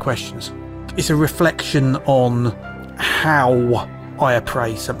stupid questions. It's a reflection on how I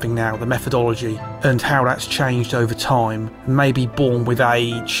appraise something now, the methodology, and how that's changed over time, maybe born with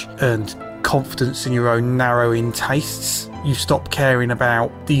age and confidence in your own narrowing tastes. You stop caring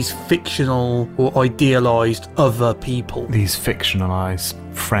about these fictional or idealised other people. These fictionalised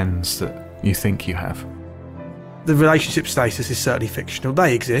friends that you think you have. The relationship status is certainly fictional.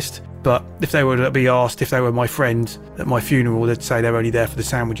 They exist, but if they were to be asked if they were my friend at my funeral, they'd say they're only there for the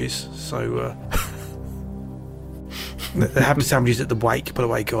sandwiches. So they have the sandwiches at the wake, by the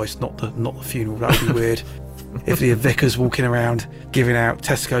way, guys, not the funeral. That would be weird. If the vicar's walking around giving out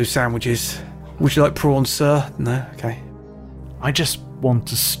Tesco sandwiches. Would you like prawns, sir? No? Okay. I just want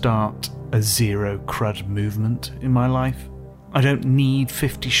to start a zero crud movement in my life. I don't need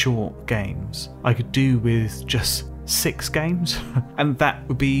 50 short games. I could do with just 6 games, and that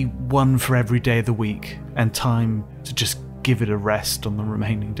would be one for every day of the week, and time to just give it a rest on the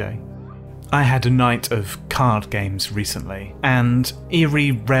remaining day. I had a night of card games recently, and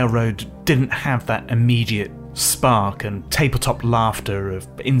Erie Railroad didn't have that immediate spark and tabletop laughter of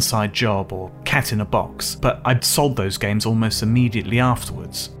Inside Job or Cat in a Box, but I'd sold those games almost immediately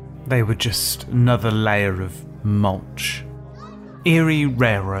afterwards. They were just another layer of mulch. Erie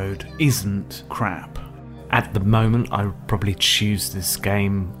Railroad isn't crap. At the moment, I would probably choose this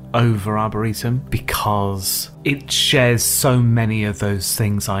game over Arboretum because it shares so many of those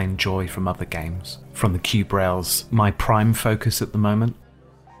things I enjoy from other games. From the cube rails, my prime focus at the moment.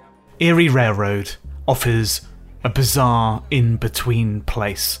 Erie Railroad offers a bizarre in-between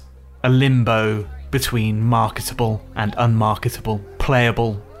place, a limbo between marketable and unmarketable,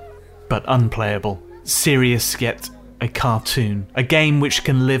 playable but unplayable, serious yet a cartoon, a game which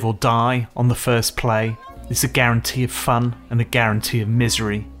can live or die on the first play. It's a guarantee of fun and a guarantee of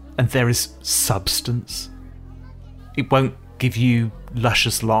misery, and there is substance. It won't give you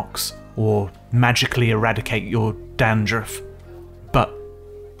luscious locks or magically eradicate your dandruff, but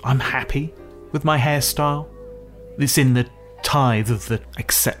I'm happy with my hairstyle. It's in the tithe of the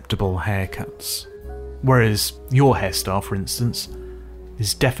acceptable haircuts. Whereas your hairstyle, for instance,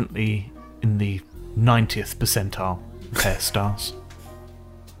 is definitely in the 90th percentile of hairstyles.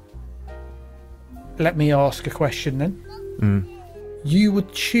 Let me ask a question then. You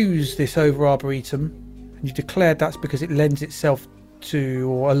would choose this over Arboretum, and you declared that's because it lends itself to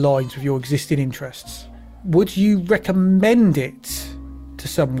or aligns with your existing interests. Would you recommend it to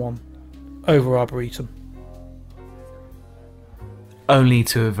someone over Arboretum? Only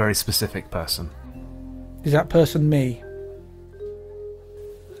to a very specific person. Is that person me?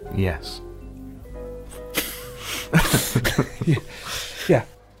 Yes. Yeah.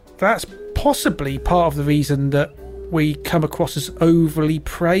 That's possibly part of the reason that we come across as overly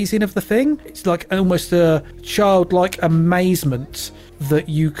praising of the thing. It's like almost a childlike amazement that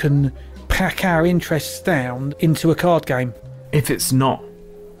you can pack our interests down into a card game. If it's not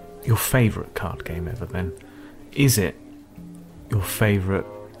your favourite card game ever, then is it your favourite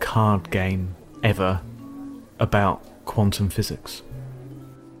card game ever about quantum physics?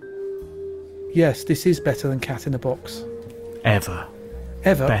 Yes, this is better than Cat in a Box. Ever.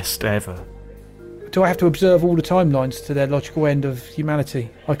 Ever? Best ever. Do I have to observe all the timelines to their logical end of humanity?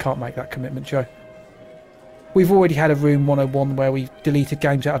 I can't make that commitment, Joe. We've already had a Room 101 where we deleted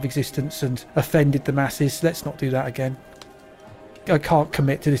games out of existence and offended the masses. Let's not do that again. I can't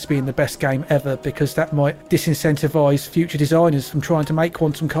commit to this being the best game ever because that might disincentivise future designers from trying to make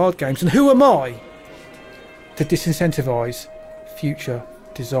quantum card games. And who am I to disincentivise future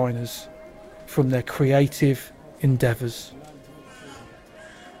designers from their creative endeavours?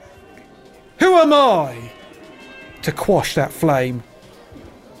 Who am I to quash that flame?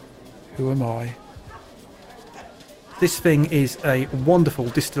 Who am I? This thing is a wonderful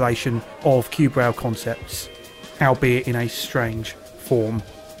distillation of cube rail concepts, albeit in a strange form.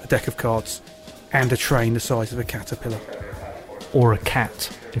 A deck of cards and a train the size of a caterpillar. Or a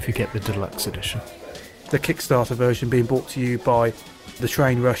cat, if you get the deluxe edition. The Kickstarter version being brought to you by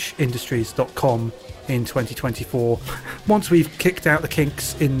thetrainrushindustries.com in 2024. Once we've kicked out the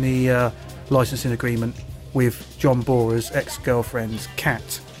kinks in the licensing agreement with John Bora's ex-girlfriend's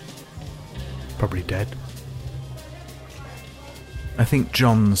cat. Probably dead. I think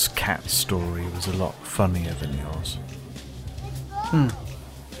John's cat story was a lot funnier than yours.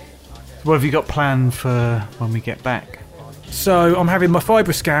 What have you got planned for when we get back? So I'm having my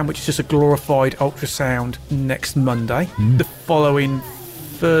FibroScan, which is just a glorified ultrasound, next Monday. The following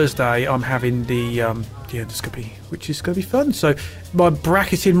Thursday I'm having the endoscopy, which is going to be fun. So I'm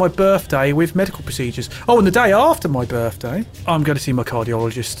bracketing my birthday with medical procedures. Oh, and the day after my birthday I'm going to see my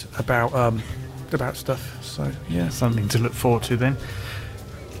cardiologist about stuff. So yeah, something to look forward to then.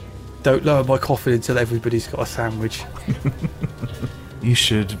 Don't lower my coffin until everybody's got a sandwich. You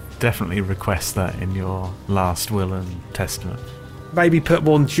should definitely request that in your last will and testament. Maybe put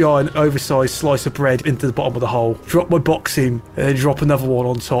one giant oversized slice of bread into the bottom of the hole, drop my box in, and then drop another one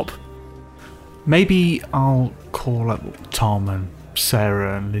on top. Maybe I'll call up Tom and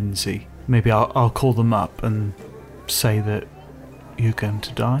Sarah and Lindsay. Maybe I'll call them up and say that you're going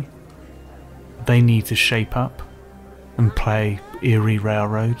to die. They need to shape up and play Erie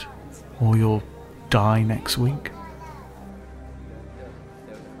Railroad, or you'll die next week.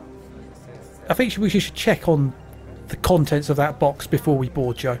 I think we should check on the contents of that box before we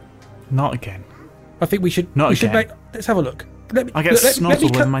board, Joe. Not again. I think we should. Not again. Let's have a look. I get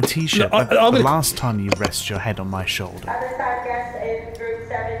snottle in my t-shirt. The last time you rest your head on my shoulder.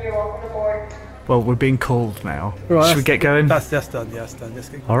 Well, we're being called now. Right, should we get going? That's done. Yeah, that's done. Let's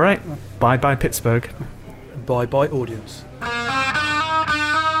get going. All right. Bye, Pittsburgh. Bye, audience.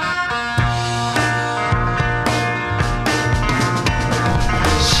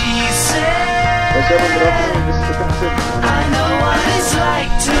 I know what it's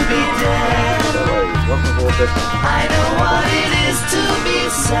like to be dead. I know what it is to be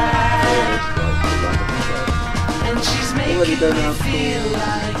sad. And she's making me feel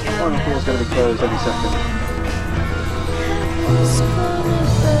like Final floor's going to be closed any second.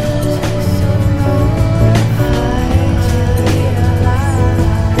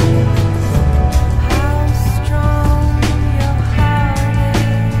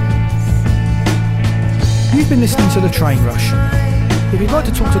 You've been listening to The Train Rush. If you'd like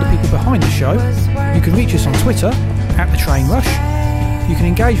to talk to the people behind the show, you can reach us on Twitter @The Train Rush. You can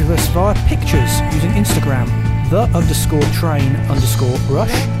engage with us via pictures using Instagram,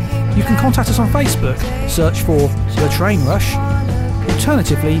 _train_rush. You can contact us on Facebook, search for The Train Rush.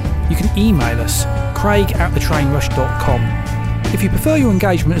 Alternatively, you can email us, craig@thetrainrush.com. If you prefer your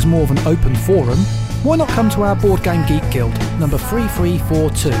engagement as more of an open forum, why not come to our Board Game Geek Guild, number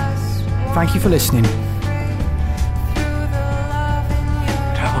 3342. Thank you for listening.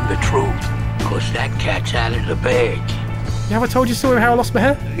 The truth, cause that cat's out of the bag. Have I told you a story of how I lost my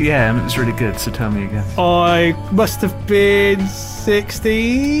hair? Yeah, it's really good, so tell me again. I must have been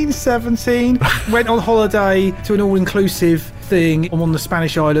 16, 17. Went on holiday to an all-inclusive thing on one of the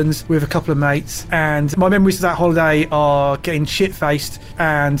Spanish islands with a couple of mates, and my memories of that holiday are getting shit-faced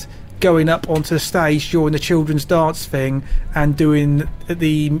and going up onto the stage during the children's dance thing and doing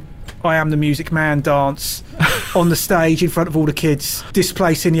the I Am the Music Man dance on the stage in front of all the kids,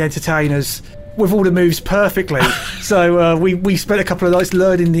 displacing the entertainers. with all the moves perfectly. So we spent a couple of nights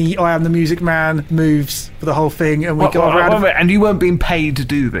learning the I Am the Music Man moves for the whole thing, and we got around. And you weren't being paid to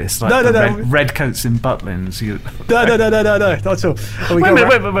do this? Like No. Redcoats in Butlins. No, not at all. Wait.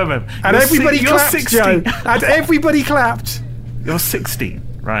 And everybody clapped, 16. Joe. And everybody clapped. You're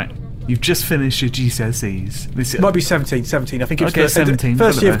 16, right? You've just finished your GCSEs. Might be 17. I think it was okay, 17.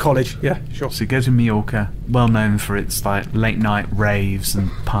 First year of college. Yeah, sure. So you go to Mallorca, well known for its like late night raves and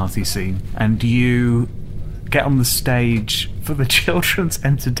party scene, and you get on the stage for the children's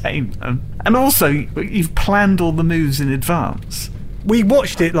entertainment, and also you've planned all the moves in advance. We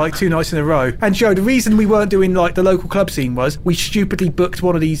watched it like 2 nights in a row. And Joe, the reason we weren't doing like the local club scene was we stupidly booked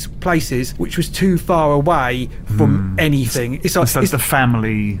one of these places which was too far away from anything. It's the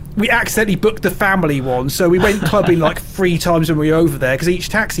family. We accidentally booked the family one, so we went clubbing like 3 times when we were over there because each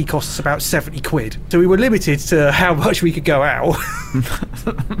taxi cost us about 70 quid. So we were limited to how much we could go out.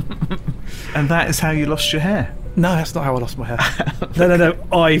 And that is how you lost your hair? No, that's not how I lost my hair. No.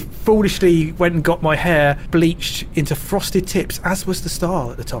 I foolishly went and got my hair bleached into frosted tips, as was the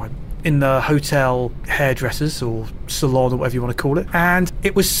style at the time, in the hotel hairdressers or salon or whatever you want to call it. And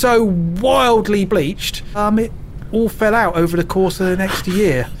it was so wildly bleached, it all fell out over the course of the next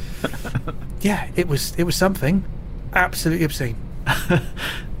year. Yeah, it was something. Absolutely obscene.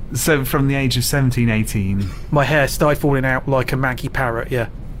 So from the age of 17, 18... my hair started falling out like a manky parrot, yeah.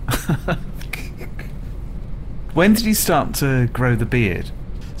 When did you start to grow the beard?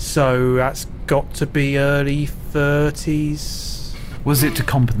 So that's got to be early 30s. Was it to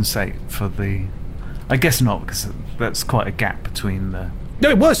compensate for the... I guess not, because that's quite a gap between the... No,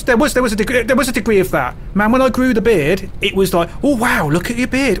 it was. There was a degree of that. Man, when I grew the beard, it was like, oh wow, look at your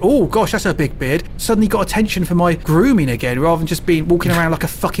beard. Oh gosh, that's a big beard. Suddenly got attention for my grooming again, rather than just walking around like a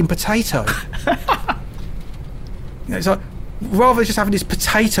fucking potato. It's like, rather than just having this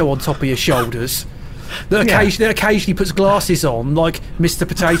potato on top of your shoulders, that occasionally puts glasses on, like Mr.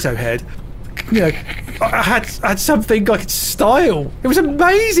 Potato Head. I had something like style. It was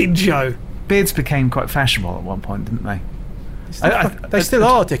amazing, Joe. Beards became quite fashionable at one point, didn't they? They still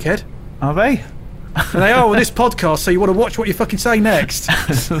are, dickhead. Are they? And they are on this podcast, so you want to watch what you fucking say next.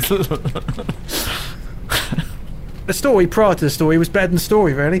 The story prior to the story was better than the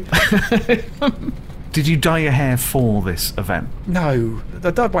story, really. Did you dye your hair for this event? No,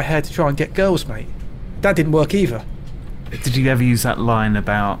 I dyed my hair to try and get girls, mate. That didn't work either. Did you ever use that line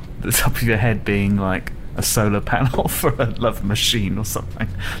about the top of your head being like a solar panel for a love machine or something?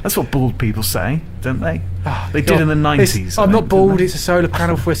 That's what bald people say, don't they? They did in the 90s. I'm not bald, it's a solar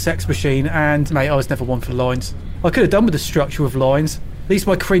panel for a sex machine, and mate, I was never one for lines. I could have done with the structure of lines. At least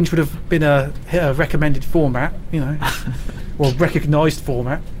my cringe would have been a recommended format, or recognised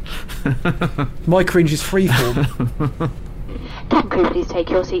format. My cringe is freeform. Can crew please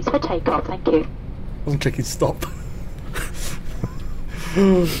take your seats for takeoff? Thank you. I'm clicking stop.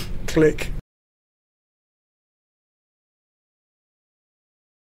 Click.